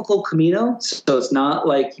a typical Camino. So it's not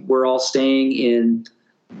like we're all staying in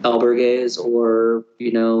albergues or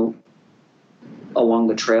along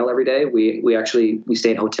the trail every day. We actually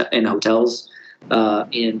stay in hotels.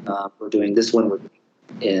 We're doing this one. We're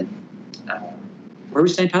in where are we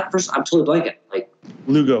staying, Pat? First, I'm totally blanking. Like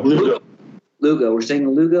Lugo. Lugo. We're staying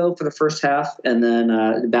in Lugo for the first half, and then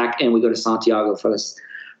we go to Santiago for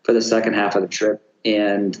the second half of the trip.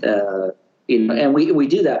 And and we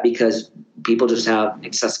do that because people just have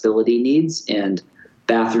accessibility needs and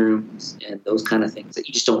bathrooms and those kind of things that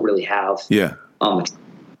you just don't really have on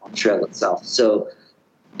the trail itself. So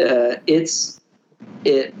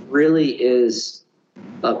it really is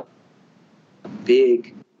a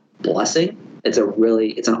big blessing. It's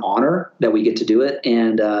an honor that we get to do it,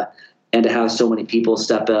 and to have so many people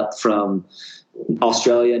step up from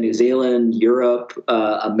Australia, New Zealand, Europe,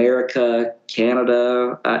 America,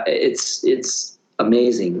 Canada. It's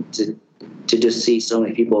amazing to just see so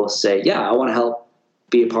many people say, "Yeah, I want to help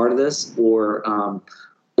be a part of this," or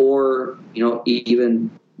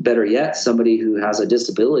even better yet, somebody who has a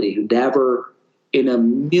disability who never in a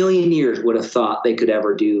million years would have thought they could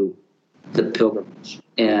ever do the pilgrimage,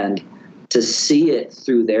 and to see it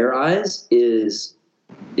through their eyes is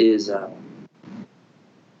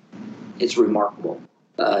it's remarkable,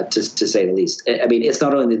 to say the least. I mean, it's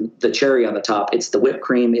not only the cherry on the top; it's the whipped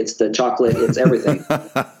cream, it's the chocolate, it's everything.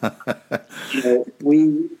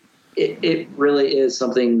 It really is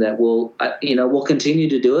something that we'll continue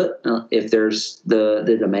to do it if there's the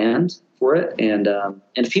demand for it, and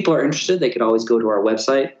if people are interested, they can always go to our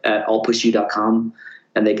website at allpushyou.com.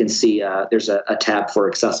 And they can see there's a tab for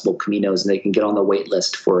accessible Caminos, and they can get on the wait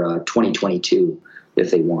list for 2022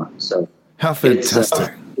 if they want. So how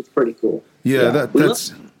fantastic! It's pretty cool. Yeah.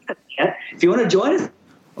 That's. If you want to join us,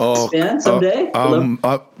 someday,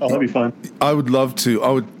 that'd be fun. I would love to. I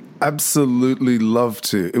would absolutely love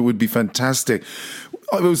to. It would be fantastic.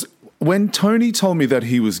 It was when Tony told me that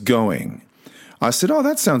he was going. I said, "Oh,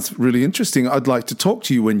 that sounds really interesting. I'd like to talk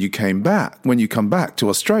to you when you come back to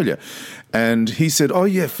Australia." And he said, "Oh,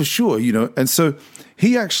 yeah, for sure, And so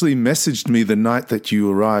he actually messaged me the night that you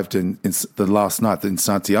arrived in the last night in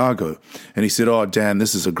Santiago. And he said, "Oh, Dan,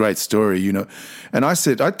 this is a great story, And I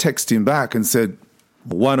texted him back and said,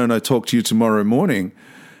 "Why don't I talk to you tomorrow morning?"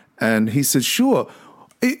 And he said, "Sure."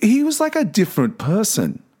 He was like a different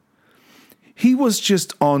person. He was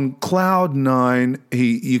just on cloud nine.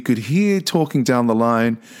 You could hear talking down the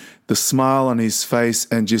line, the smile on his face,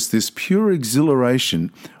 and just this pure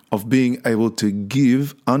exhilaration of being able to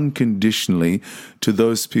give unconditionally to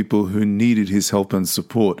those people who needed his help and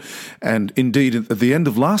support. And indeed, at the end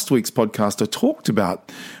of last week's podcast, I talked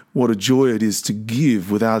about what a joy it is to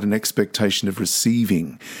give without an expectation of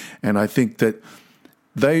receiving. And I think that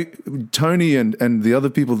Tony and the other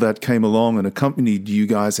people that came along and accompanied you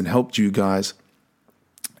guys and helped you guys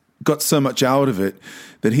got so much out of it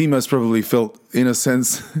that he most probably felt, in a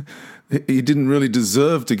sense, he didn't really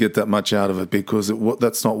deserve to get that much out of it because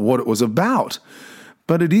that's not what it was about.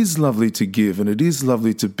 But it is lovely to give, and it is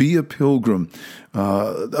lovely to be a pilgrim.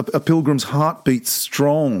 A pilgrim's heart beats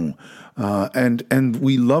strong, and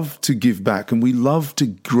we love to give back, and we love to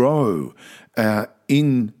grow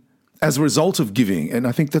as a result of giving. And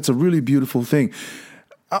I think that's a really beautiful thing.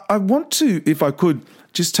 I want to, if I could,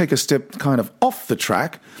 just take a step kind of off the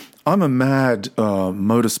track. I'm a mad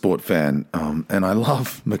motorsport fan, and I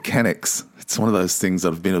love mechanics. It's one of those things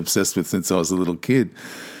I've been obsessed with since I was a little kid.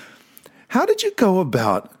 How did you go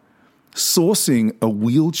about sourcing a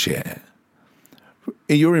wheelchair?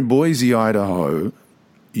 You're in Boise, Idaho.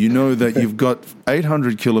 You know that you've got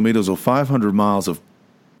 800 kilometers or 500 miles of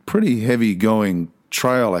pretty heavy going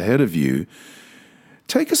trail ahead of you.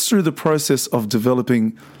 Take us through the process of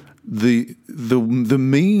developing the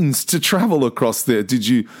means to travel across there. Did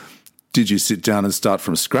you sit down and start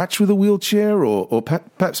from scratch with a wheelchair, or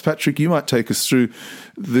perhaps Patrick, you might take us through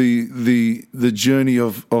the journey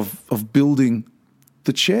of building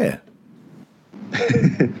the chair?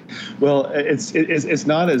 Well, it's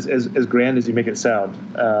not as grand as you make it sound.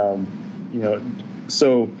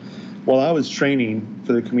 So while I was training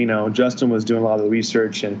for the Camino, Justin was doing a lot of the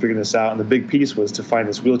research and figuring this out, and the big piece was to find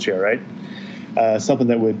this wheelchair, right? Something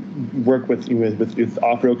that would work with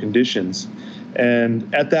off-road conditions.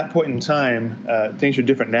 And at that point in time, things are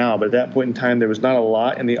different now, but at that point in time, there was not a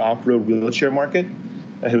lot in the off-road wheelchair market.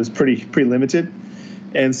 It was pretty limited.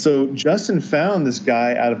 And so Justin found this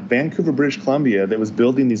guy out of Vancouver, British Columbia, that was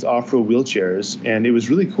building these off-road wheelchairs. And it was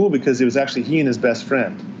really cool because it was actually he and his best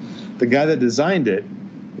friend. The guy that designed it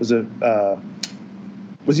was he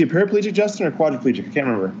a paraplegic, Justin, or quadriplegic? I can't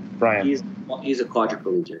remember. Brian. He's a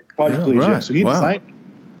quadriplegic. Quadriplegic. Yeah, right. So he designed it.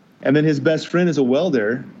 And then his best friend is a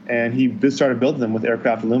welder, and he started building them with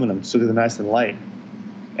aircraft aluminum, so they're nice and light.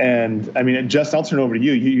 And I mean, Justin, I'll turn it over to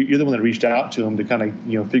you. You're the one that reached out to him to kind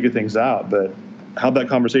of figure things out. But how'd that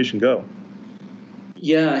conversation go?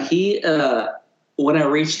 Yeah, he when I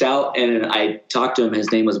reached out and I talked to him,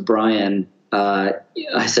 his name was Brian.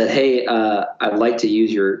 I said, hey, I'd like to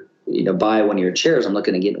use buy one of your chairs. I'm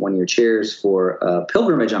looking to get one of your chairs for a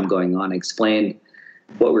pilgrimage I'm going on. I explained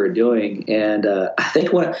what we were doing. And I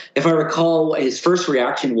think if I recall, his first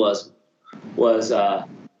reaction was,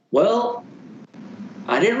 well,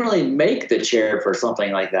 I didn't really make the chair for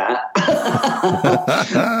something like that.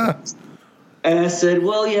 And I said,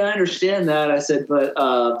 well, yeah, I understand that. I said, but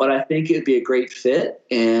I think it'd be a great fit,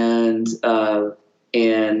 and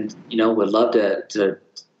would love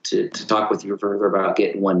to talk with you further about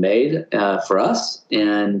getting one made for us.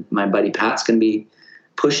 And my buddy Pat's going to be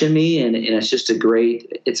pushing me, and it's just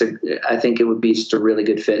I think it would be just a really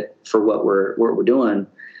good fit for what we're doing.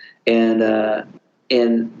 And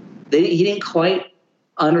he didn't quite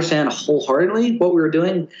understand wholeheartedly what we were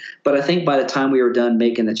doing, but I think by the time we were done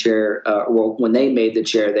making the chair, when they made the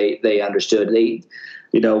chair, they understood. They,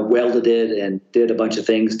 welded it and did a bunch of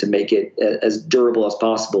things to make it as durable as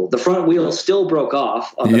possible. The front wheel still broke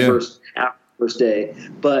off on the first day,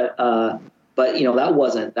 but that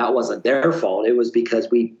wasn't their fault. It was because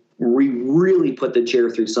we really put the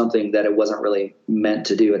chair through something that it wasn't really meant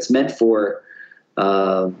to do. It's meant for,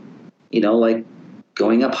 like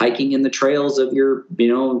going up hiking in the trails of your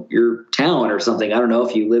town or something. I don't know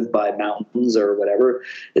if you live by mountains or whatever.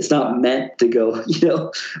 It's not meant to go,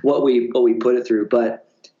 what we put it through. But,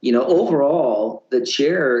 overall, the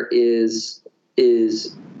chair is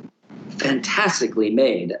fantastically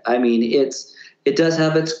made. I mean, it does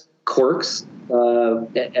have its quirks,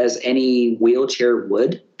 as any wheelchair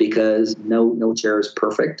would, because no chair is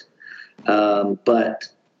perfect. But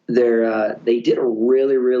they did a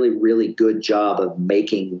really, really, really good job of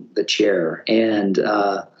making the chair, and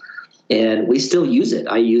we still use it.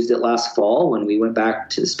 I used it last fall when we went back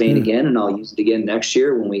to Spain again, and I'll use it again next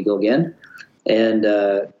year when we go again. And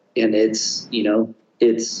it's it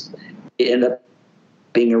ended up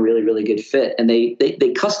being a really, really good fit. And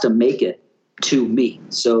they custom make it to me,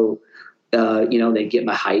 so they get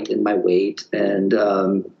my height and my weight and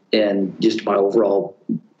just my overall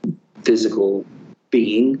physical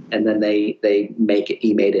being, and then he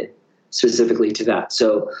made it specifically to that.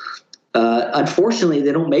 So unfortunately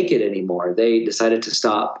they don't make it anymore. They decided to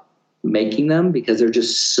stop making them because they're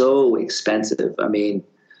just so expensive. I mean,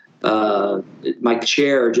 my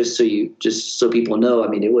chair, just so people know, I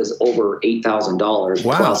mean, it was over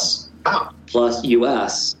 $8,000 plus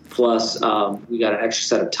US, plus we got an extra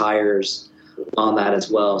set of tires on that as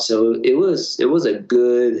well. So it was a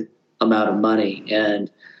good amount of money, and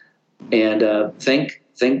thank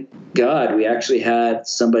God we actually had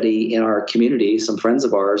somebody in our community, some friends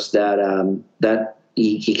of ours, that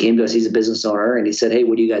he came to us. He's a business owner, and he said, "Hey,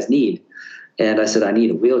 what do you guys need?" And I said, "I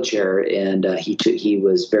need a wheelchair." And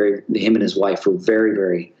him and his wife were very,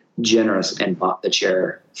 very generous and bought the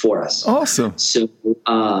chair for us. Awesome. So,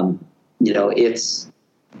 it's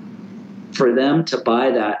for them to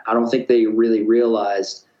buy that. I don't think they really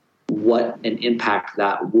realized what an impact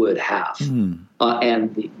that would have,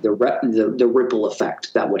 and the ripple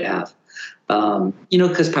effect that would have.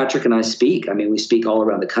 Because Patrick and I speak. I mean, we speak all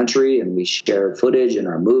around the country, and we share footage in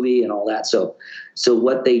our movie and all that. So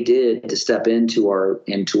what they did to step into our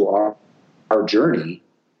journey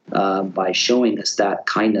by showing us that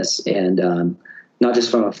kindness, and not just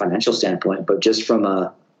from a financial standpoint, but just from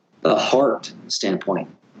a heart standpoint.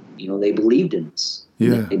 They believed in us.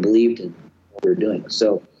 Yeah. They believed in what we were doing.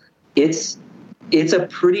 So it's a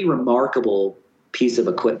pretty remarkable piece of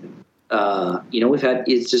equipment.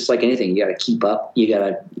 It's just like anything. You got to keep up, you got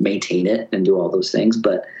to maintain it and do all those things,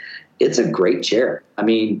 but it's a great chair. I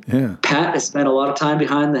mean, Pat has spent a lot of time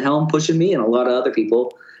behind the helm pushing me, and a lot of other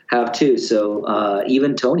people have too. So,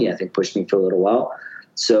 even Tony, I think, pushed me for a little while.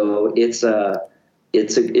 So it's a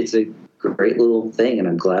great little thing, and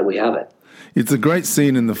I'm glad we have it. It's a great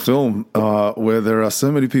scene in the film where there are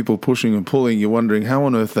so many people pushing and pulling. You're wondering how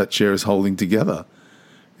on earth that chair is holding together.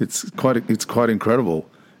 It's quite incredible.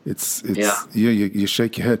 You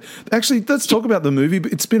shake your head. Actually, let's talk about the movie.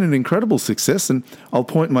 It's been an incredible success, and I'll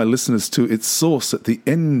point my listeners to its source at the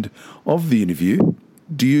end of the interview.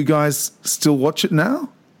 Do you guys still watch it now?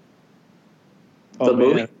 The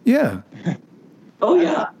movie? Yeah. Oh,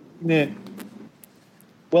 yeah.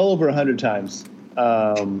 Well over 100 times.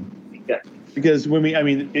 Because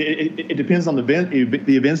it depends on the event.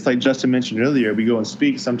 The events, like Justin mentioned earlier, we go and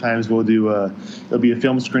speak. Sometimes we'll do there'll be a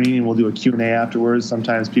film screening, and we'll do a Q&A afterwards.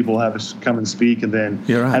 Sometimes people have us come and speak, and then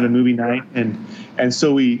have a movie night. And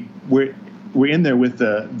so we're in there with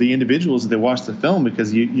the individuals that watch the film,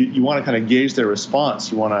 because you want to kind of gauge their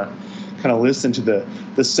response. You want to kind of listen to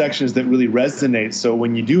the sections that really resonate. So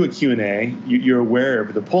when you do a Q&A, you're aware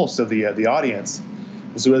of the pulse of the audience.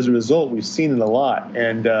 So as a result, we've seen it a lot,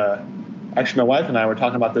 and Actually, my wife and I were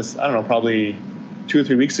talking about this, I don't know, probably 2 or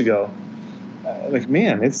 3 weeks ago. Like,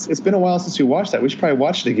 man, it's been a while since we watched that. We should probably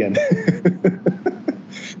watch it again.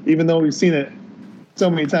 Even though we've seen it so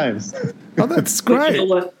many times. Oh, that's great.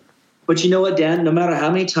 But you know what, Dan? No matter how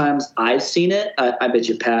many times I've seen it, I bet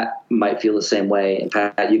you Pat might feel the same way. And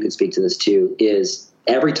Pat, you can speak to this too, is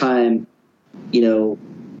every time,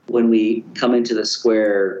 when we come into the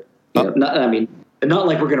square, not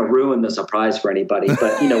like we're going to ruin the surprise for anybody,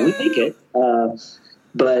 but, we make it.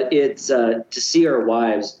 But it's to see our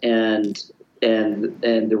wives and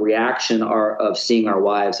the reaction of seeing our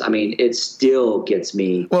wives. I mean, it still gets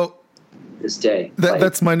me. Well, this day.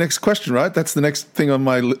 That's my next question, right? That's the next thing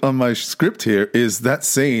on my script here is that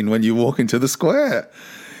scene when you walk into the square.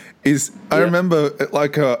 I remember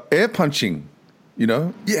like air punching,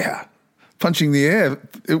 punching the air.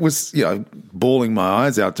 It was, bawling my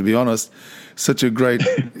eyes out, to be honest.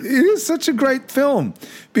 It is such a great film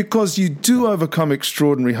because you do overcome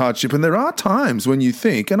extraordinary hardship. And there are times when you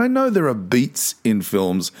think, and I know there are beats in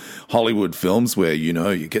films, Hollywood films, where,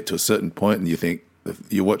 you get to a certain point and you think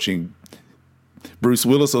you're watching Bruce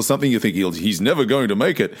Willis or something, you think he's never going to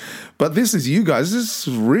make it. But this is you guys. This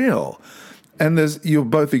is real. And you're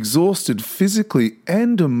both exhausted physically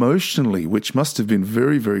and emotionally, which must have been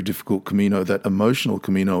very, very difficult, Camino, that emotional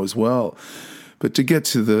Camino as well. But to get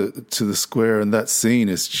to the square and that scene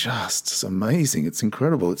is just amazing. It's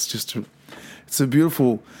incredible. It's a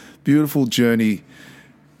beautiful, beautiful journey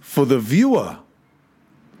for the viewer.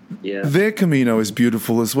 Yeah. Their Camino is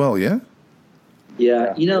beautiful as well, yeah?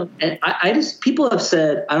 Yeah, and I just, people have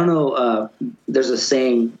said, I don't know, there's a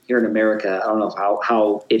saying here in America, I don't know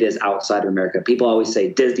how it is outside of America. People always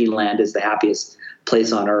say Disneyland is the happiest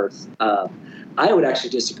place on earth. I would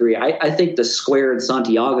actually disagree. I think the square in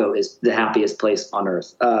Santiago is the happiest place on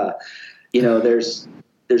earth. There's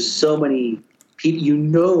so many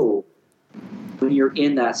people, when you're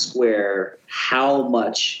in that square, how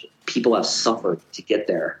much people have suffered to get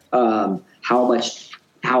there, how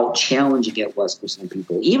challenging it was for some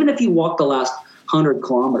people. Even if you walk the last 100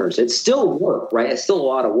 kilometers, it's still work, right? It's still a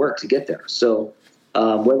lot of work to get there. So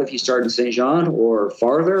whether if you start in Saint Jean or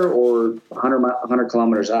farther or 100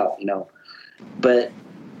 kilometers out, But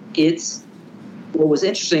what was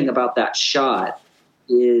interesting about that shot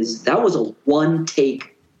is that was a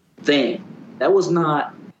one-take thing. That was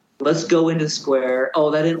not, let's go into the square.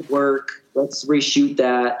 Oh, that didn't work. Let's reshoot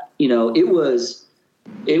that. It was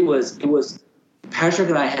Patrick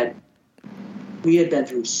and I had been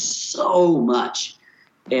through so much.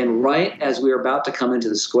 And right as we were about to come into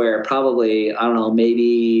the square, probably, I don't know,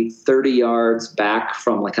 maybe 30 yards back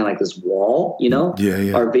from kind of like this wall, Yeah.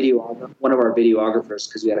 One of our videographers,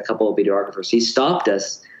 because we had a couple of videographers, he stopped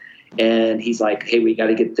us and he's like, hey, we got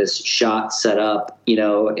to get this shot set up,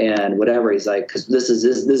 and whatever. He's like, because this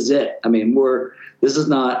is it. I mean,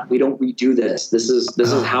 we don't redo this. This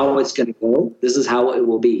is how it's going to go. This is how it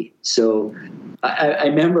will be. So I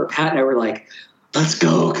remember Pat and I were like, let's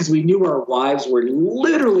go, because we knew our wives were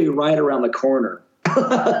literally right around the corner.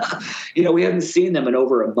 We haven't seen them in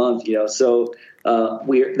over a month, so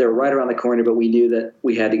they're right around the corner, but we knew that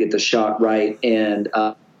we had to get the shot right. And,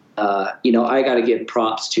 I got to give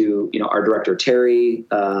props to, our director, Terry,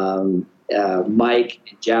 Mike,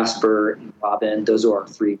 and Jasper, and Robin. Those are our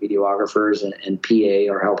 3 videographers, and PA,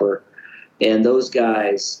 our helper. And those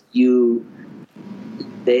guys,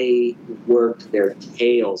 they worked their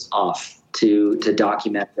tails off to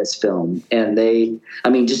document this film. And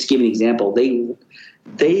just to give you an example, they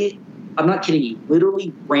I'm not kidding you,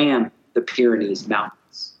 literally ran the Pyrenees Mountains.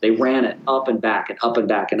 They ran it up and back and up and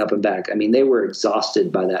back and up and back. I mean, they were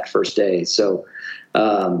exhausted by that first day. So,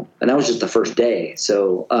 and that was just the first day.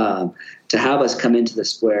 So, to have us come into the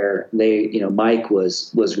square, Mike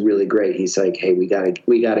was really great. He's like, hey, we gotta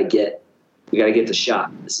get the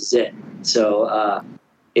shot. This is it. So,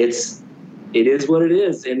 it is what it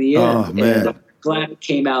is in the end. Oh, man. And I'm glad it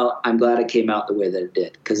came out the way that it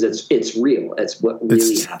did, because it's real. It's what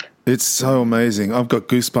really happened. It's so amazing. I've got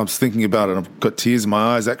goosebumps thinking about it. I've got tears in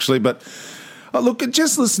my eyes, actually. But look,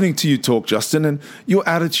 just listening to you talk, Justin, and your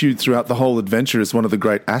attitude throughout the whole adventure is one of the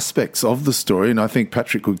great aspects of the story. And I think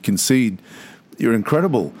Patrick would concede you're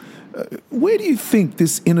incredible. Where do you think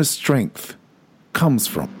this inner strength comes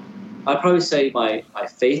from? I'd probably say my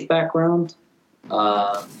faith background.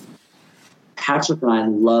 Patrick and I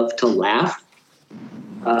love to laugh.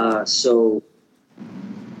 So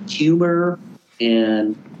humor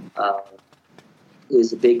and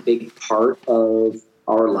is a big part of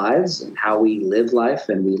our lives and how we live life,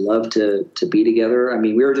 and we love to be together. I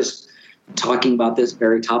mean, we were just talking about this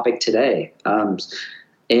very topic today, and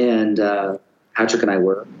Patrick and I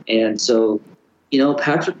were. And so,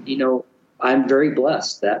 Patrick, I'm very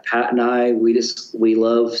blessed that Pat and I, we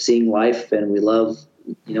love seeing life, and we love,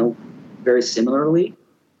 very similarly,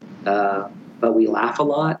 but we laugh a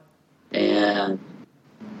lot. And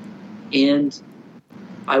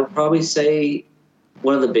I would probably say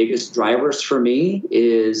one of the biggest drivers for me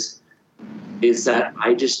is that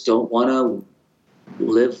I just don't want to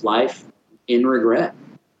live life in regret.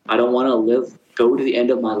 I don't want to go to the end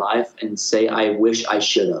of my life and say, I wish I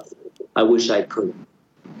should have. I wish I could.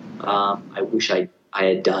 I wish I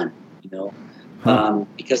had done,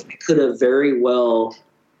 because I could have very well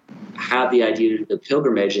had the idea to the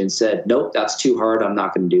pilgrimage and said, nope, that's too hard. I'm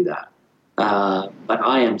not going to do that. But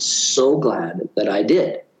I am so glad that I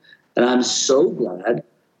did. And I'm so glad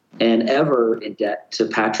and ever in debt to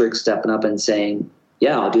Patrick stepping up and saying,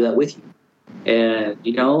 yeah, I'll do that with you. And,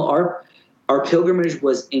 our pilgrimage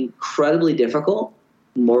was incredibly difficult,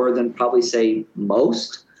 more than probably say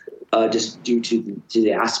most, just due to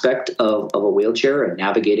the aspect of a wheelchair and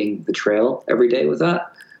navigating the trail every day with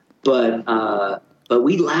that. But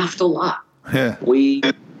we laughed a lot. Yeah. We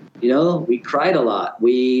cried a lot.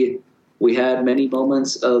 We had many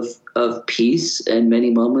moments of peace and many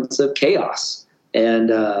moments of chaos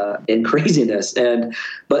and craziness.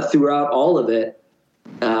 But throughout all of it,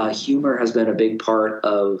 humor has been a big part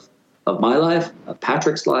of my life, of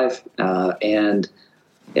Patrick's life, and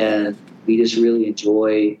we just really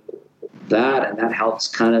enjoy that, and that helps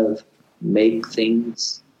kind of make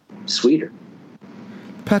things sweeter.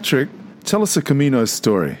 Patrick, tell us a Camino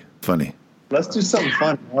story. Funny. Let's do something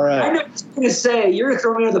fun. All right. I know what I was going to say. You're going to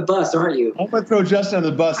throw me under the bus, aren't you? I'm going to throw Justin under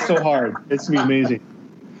the bus so hard. It's going to be amazing.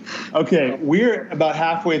 Okay, we're about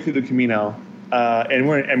halfway through the Camino, and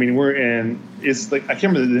we're in, it's like, I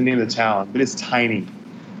can't remember the name of the town, but it's tiny.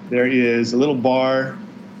 There is a little bar,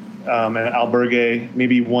 an albergue,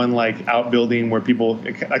 maybe one like outbuilding where people,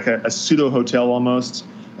 like a pseudo hotel almost,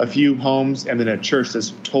 a few homes, and then a church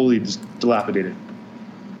that's totally just dilapidated.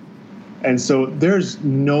 And so there's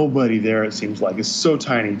nobody there, it seems like. It's so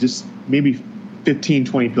tiny, just maybe 15,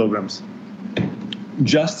 20 pilgrims.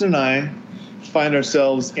 Justin and I find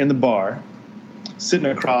ourselves in the bar, sitting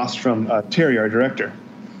across from Terry, our director,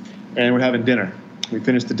 and we're having dinner. We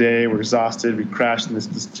finished the day, we're exhausted, we crashed in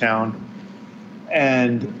this town.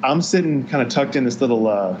 And I'm sitting kind of tucked in this little,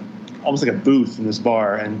 almost like a booth in this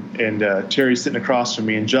bar, and Terry's sitting across from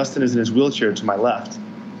me, and Justin is in his wheelchair to my left.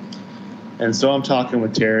 And so I'm talking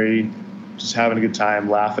with Terry, just having a good time,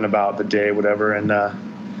 laughing about the day, whatever.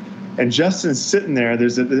 And Justin's sitting there.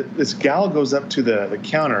 There's this gal goes up to the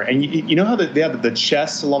counter, and you know how they have the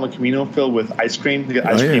chests along the Camino filled with ice cream? They got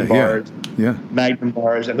ice cream bars, Magnum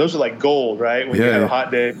bars, and those are like gold, right? When you have a hot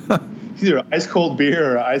day, either an ice cold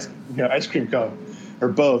beer or ice cream cone, or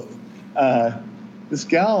both. This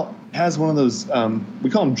gal has one of those. We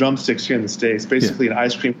call them drumsticks here in the States. Basically, an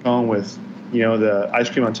ice cream cone with the ice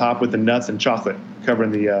cream on top with the nuts and chocolate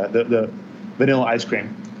covering the vanilla ice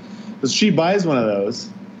cream. So she buys one of those.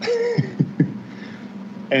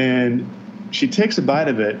 And she takes a bite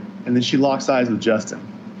of it, and then she locks eyes with Justin.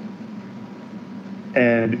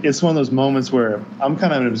 And it's one of those moments where I'm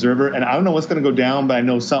kind of an observer, and I don't know what's going to go down, but I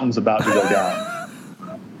know something's about to go down.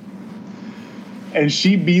 And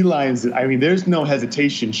she beelines it. I mean, there's no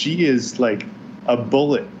hesitation. She is like a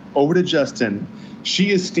bullet over to Justin.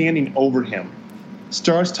 She is standing over him.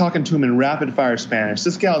 Starts talking to him in rapid fire Spanish.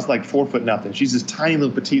 This gal's like 4'0". She's this tiny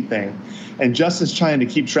little petite thing. And Justin's trying to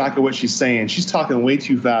keep track of what she's saying. She's talking way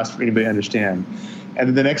too fast for anybody to understand. And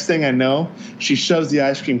then the next thing I know, she shoves the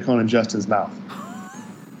ice cream cone in Justin's mouth.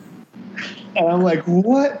 And I'm like,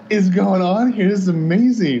 what is going on here? This is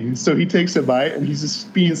amazing. So he takes a bite, and he's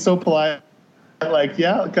just being so polite, like,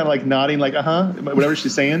 yeah, kind of like nodding, like, whatever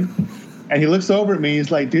she's saying. And he looks over at me.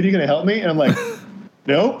 He's like, dude, you going to help me? And I'm like,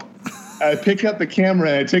 nope. I pick up the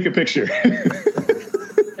camera and I take a picture.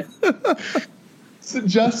 So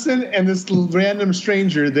Justin and this random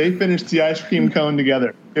stranger, they finished the ice cream cone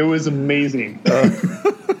together. It was amazing.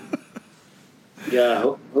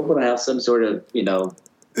 Yeah, hoping I have some sort of,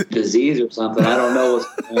 disease or something. I don't know what's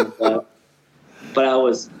going on, but I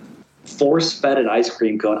was force-fed an ice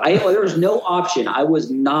cream cone. There was no option. I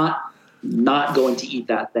was not going to eat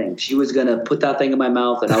that thing. She was going to put that thing in my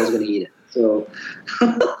mouth, and I was going to eat it. So,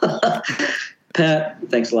 Pat,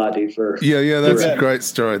 thanks a lot, dude. That's a great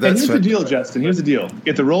story. And here's the deal, Justin. Here's the deal.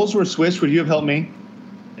 If the roles were switched, would you have helped me?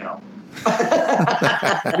 No.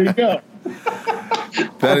 There you go.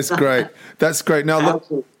 That is great. That's great. Now,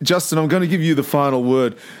 look, Justin, I'm going to give you the final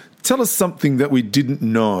word. Tell us something that we didn't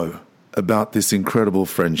know about this incredible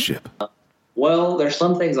friendship. Well, there's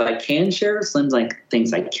some things I can share, some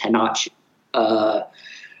things I cannot share.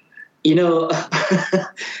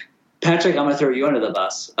 Patrick, I'm going to throw you under the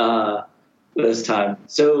bus. this time.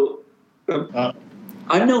 So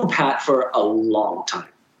I've known Pat for a long time.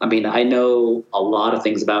 I mean, I know a lot of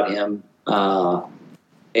things about him,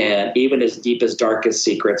 and even his deepest, darkest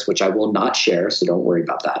secrets, which I will not share. So don't worry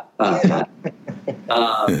about that.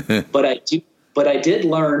 But I did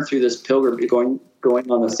learn through this pilgrimage, going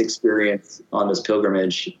on this experience on this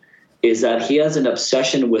pilgrimage, is that he has an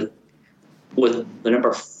obsession with the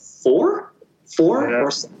number four,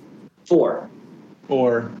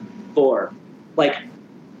 like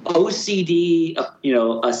OCD,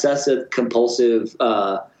 obsessive compulsive.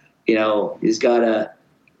 He's got to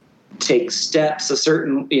take steps a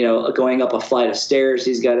certain, going up a flight of stairs.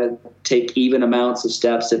 He's got to take even amounts of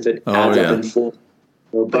steps if it adds up in 4.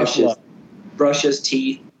 Or brush his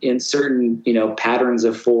teeth in certain, patterns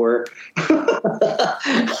of 4.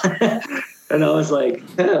 And I was like,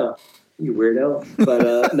 oh, you weirdo.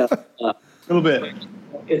 But no. A little bit.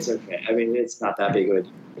 It's okay. I mean, it's not that big of a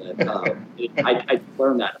deal. I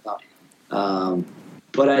learned that about him.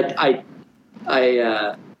 But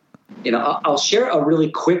I'll share a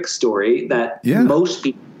really quick story that most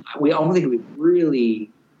people, I don't think we've really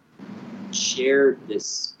shared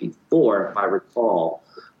this before, if I recall.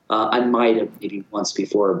 I might have maybe once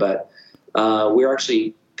before, but we were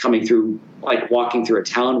actually walking through a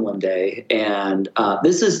town one day, and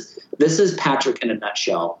this is Patrick in a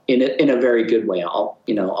nutshell, in a very good way. I'll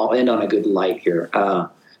end on a good light here.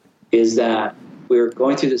 Is that we were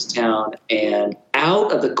going through this town, and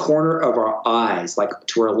out of the corner of our eyes, like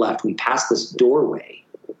to our left, we passed this doorway,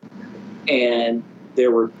 and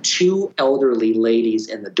there were 2 elderly ladies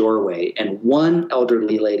in the doorway, and one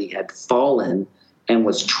elderly lady had fallen and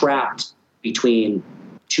was trapped between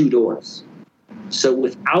 2 doors. So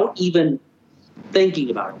without even thinking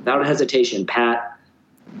about it, without hesitation, Pat,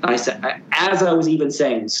 I said, as I was even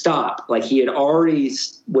saying stop, like he had already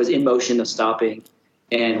was in motion of stopping,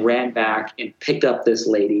 and ran back and picked up this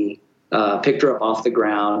lady, picked her up off the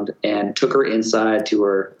ground, and took her inside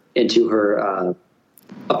into her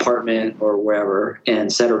apartment or wherever,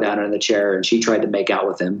 and set her down in the chair. And she tried to make out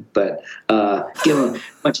with him, but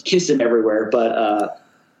kiss him everywhere. But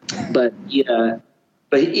he's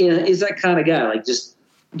that kind of guy. Like just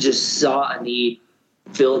saw a need,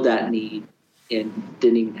 filled that need, and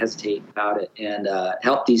didn't even hesitate about it, and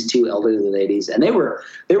helped these 2 elderly ladies. And they were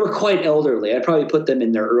quite elderly. I'd probably put them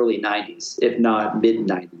in their early 90s, if not mid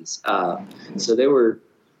 90s. So they were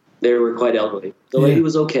quite elderly. The lady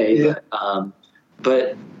was okay,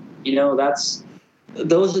 but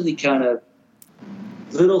those are the kind of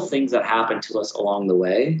little things that happen to us along the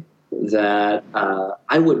way that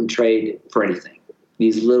I wouldn't trade for anything.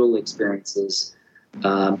 These little experiences,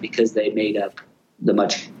 because they made up the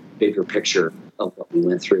much bigger picture of what we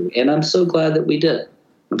went through. And I'm so glad that we did.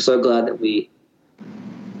 I'm so glad that we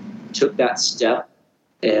took that step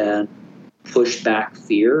and pushed back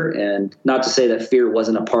fear. And not to say that fear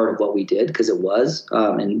wasn't a part of what we did, because it was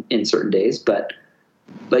in certain days. But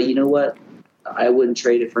you know what? I wouldn't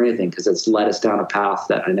trade it for anything, because it's led us down a path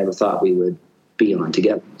that I never thought we would be on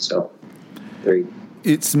together. So there you go.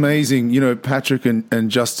 It's amazing. Patrick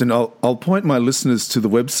and Justin, I'll point my listeners to the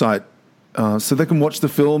website so they can watch the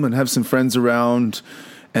film and have some friends around,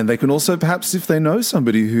 and they can also, perhaps if they know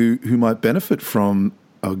somebody who might benefit from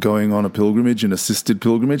going on a pilgrimage, an assisted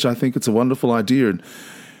pilgrimage, I think it's a wonderful idea.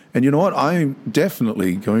 And you know what? I'm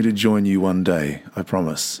definitely going to join you one day, I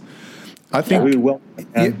promise. I think we will.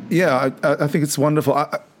 I think it's wonderful.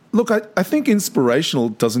 I think inspirational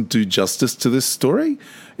doesn't do justice to this story.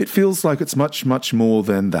 It feels like it's much, much more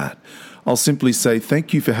than that. I'll simply say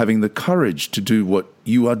thank you for having the courage to do what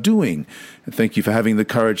you are doing. And thank you for having the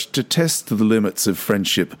courage to test the limits of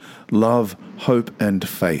friendship, love, hope, and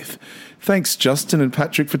faith. Thanks, Justin and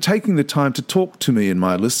Patrick, for taking the time to talk to me and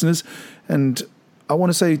my listeners. And I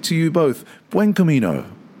want to say to you both, buen camino.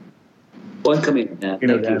 Buen camino, man.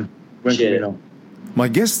 Thank you. Buen camino. My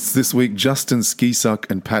guests this week, Justin Skeesuck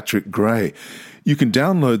and Patrick Gray. You can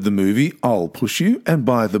download the movie I'll Push You and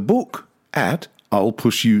buy the book at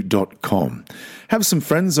I'llPushYou.com. Have some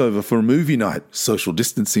friends over for a movie night, social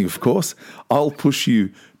distancing of course,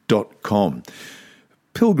 I'llPushYou.com.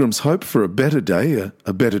 Pilgrims hope for a better day,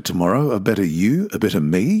 a better tomorrow, a better you, a better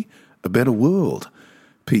me, a better world.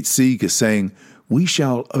 Pete Seeger saying, we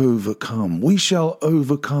shall overcome, we shall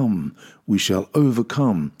overcome, we shall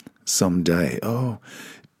overcome someday. Oh,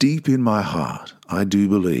 deep in my heart, I do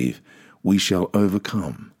believe we shall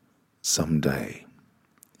overcome someday.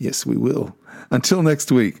 Yes, we will. Until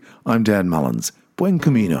next week, I'm Dan Mullins. Buen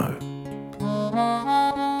camino.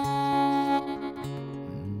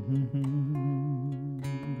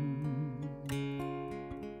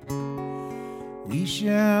 We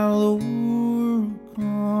shall overcome.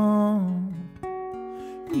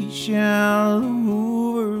 shall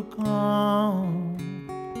overcome.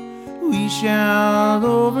 We shall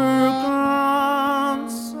overcome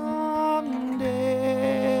someday.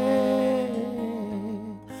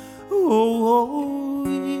 Oh,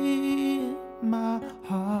 in my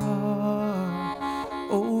heart,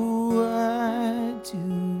 oh, I do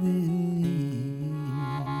believe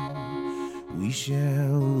we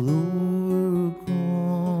shall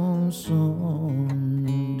overcome someday.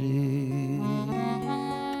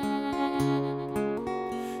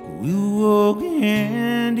 We'll walk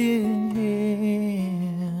hand in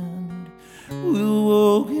hand. We'll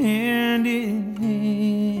walk hand in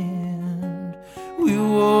hand.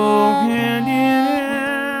 We'll walk hand in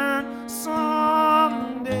hand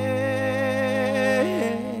someday.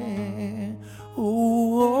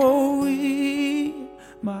 Oh, in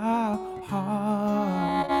my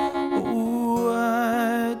heart, oh,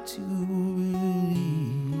 I do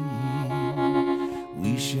believe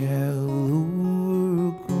we shall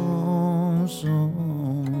overcome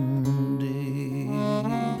someday.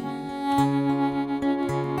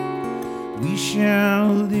 We shall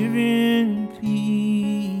live in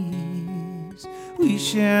peace. We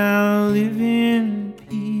shall live in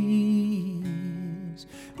peace.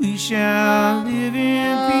 We shall live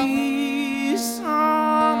in peace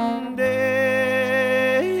someday.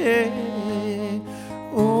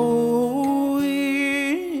 Oh,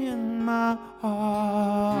 in my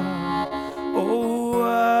heart, oh,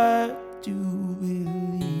 I do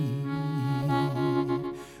believe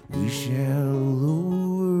we shall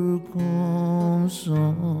overcome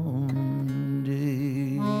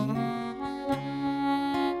someday.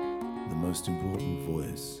 The most important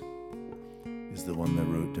voice is the one they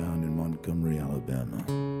wrote down in Montgomery, Alabama.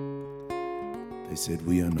 They said,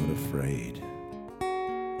 "We are not afraid."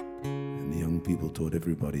 And the young people taught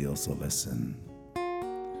everybody else a lesson.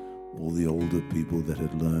 All the older people that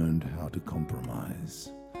had learned how to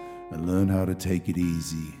compromise and learn how to take it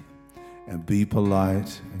easy and be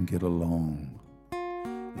polite and get along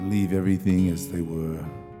and leave everything as they were.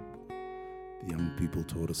 The young people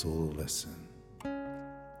taught us all a lesson.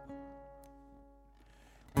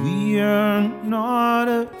 We are not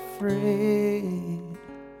afraid.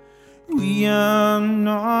 We are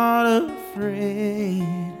not afraid.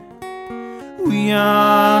 We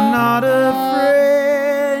are not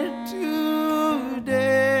afraid today.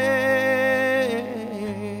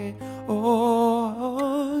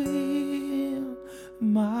 Oh, in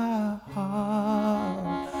my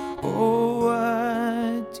heart, oh,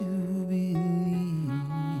 I do believe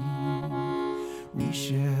we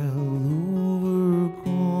shall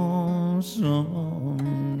overcome someday.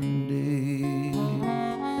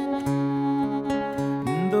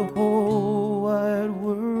 The whole wide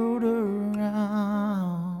world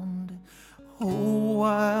around, whole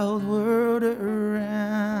wild world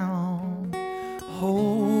around,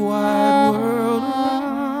 whole wide world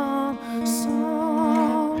around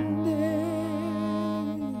someday.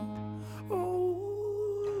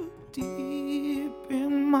 Oh, deep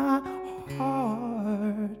in my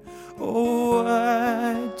heart, oh,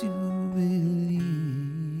 I do believe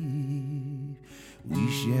we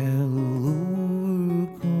shall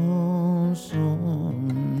overcome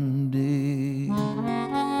someday.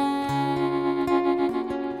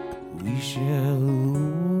 We shall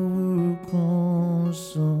overcome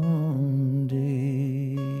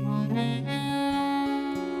someday.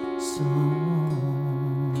 Someday.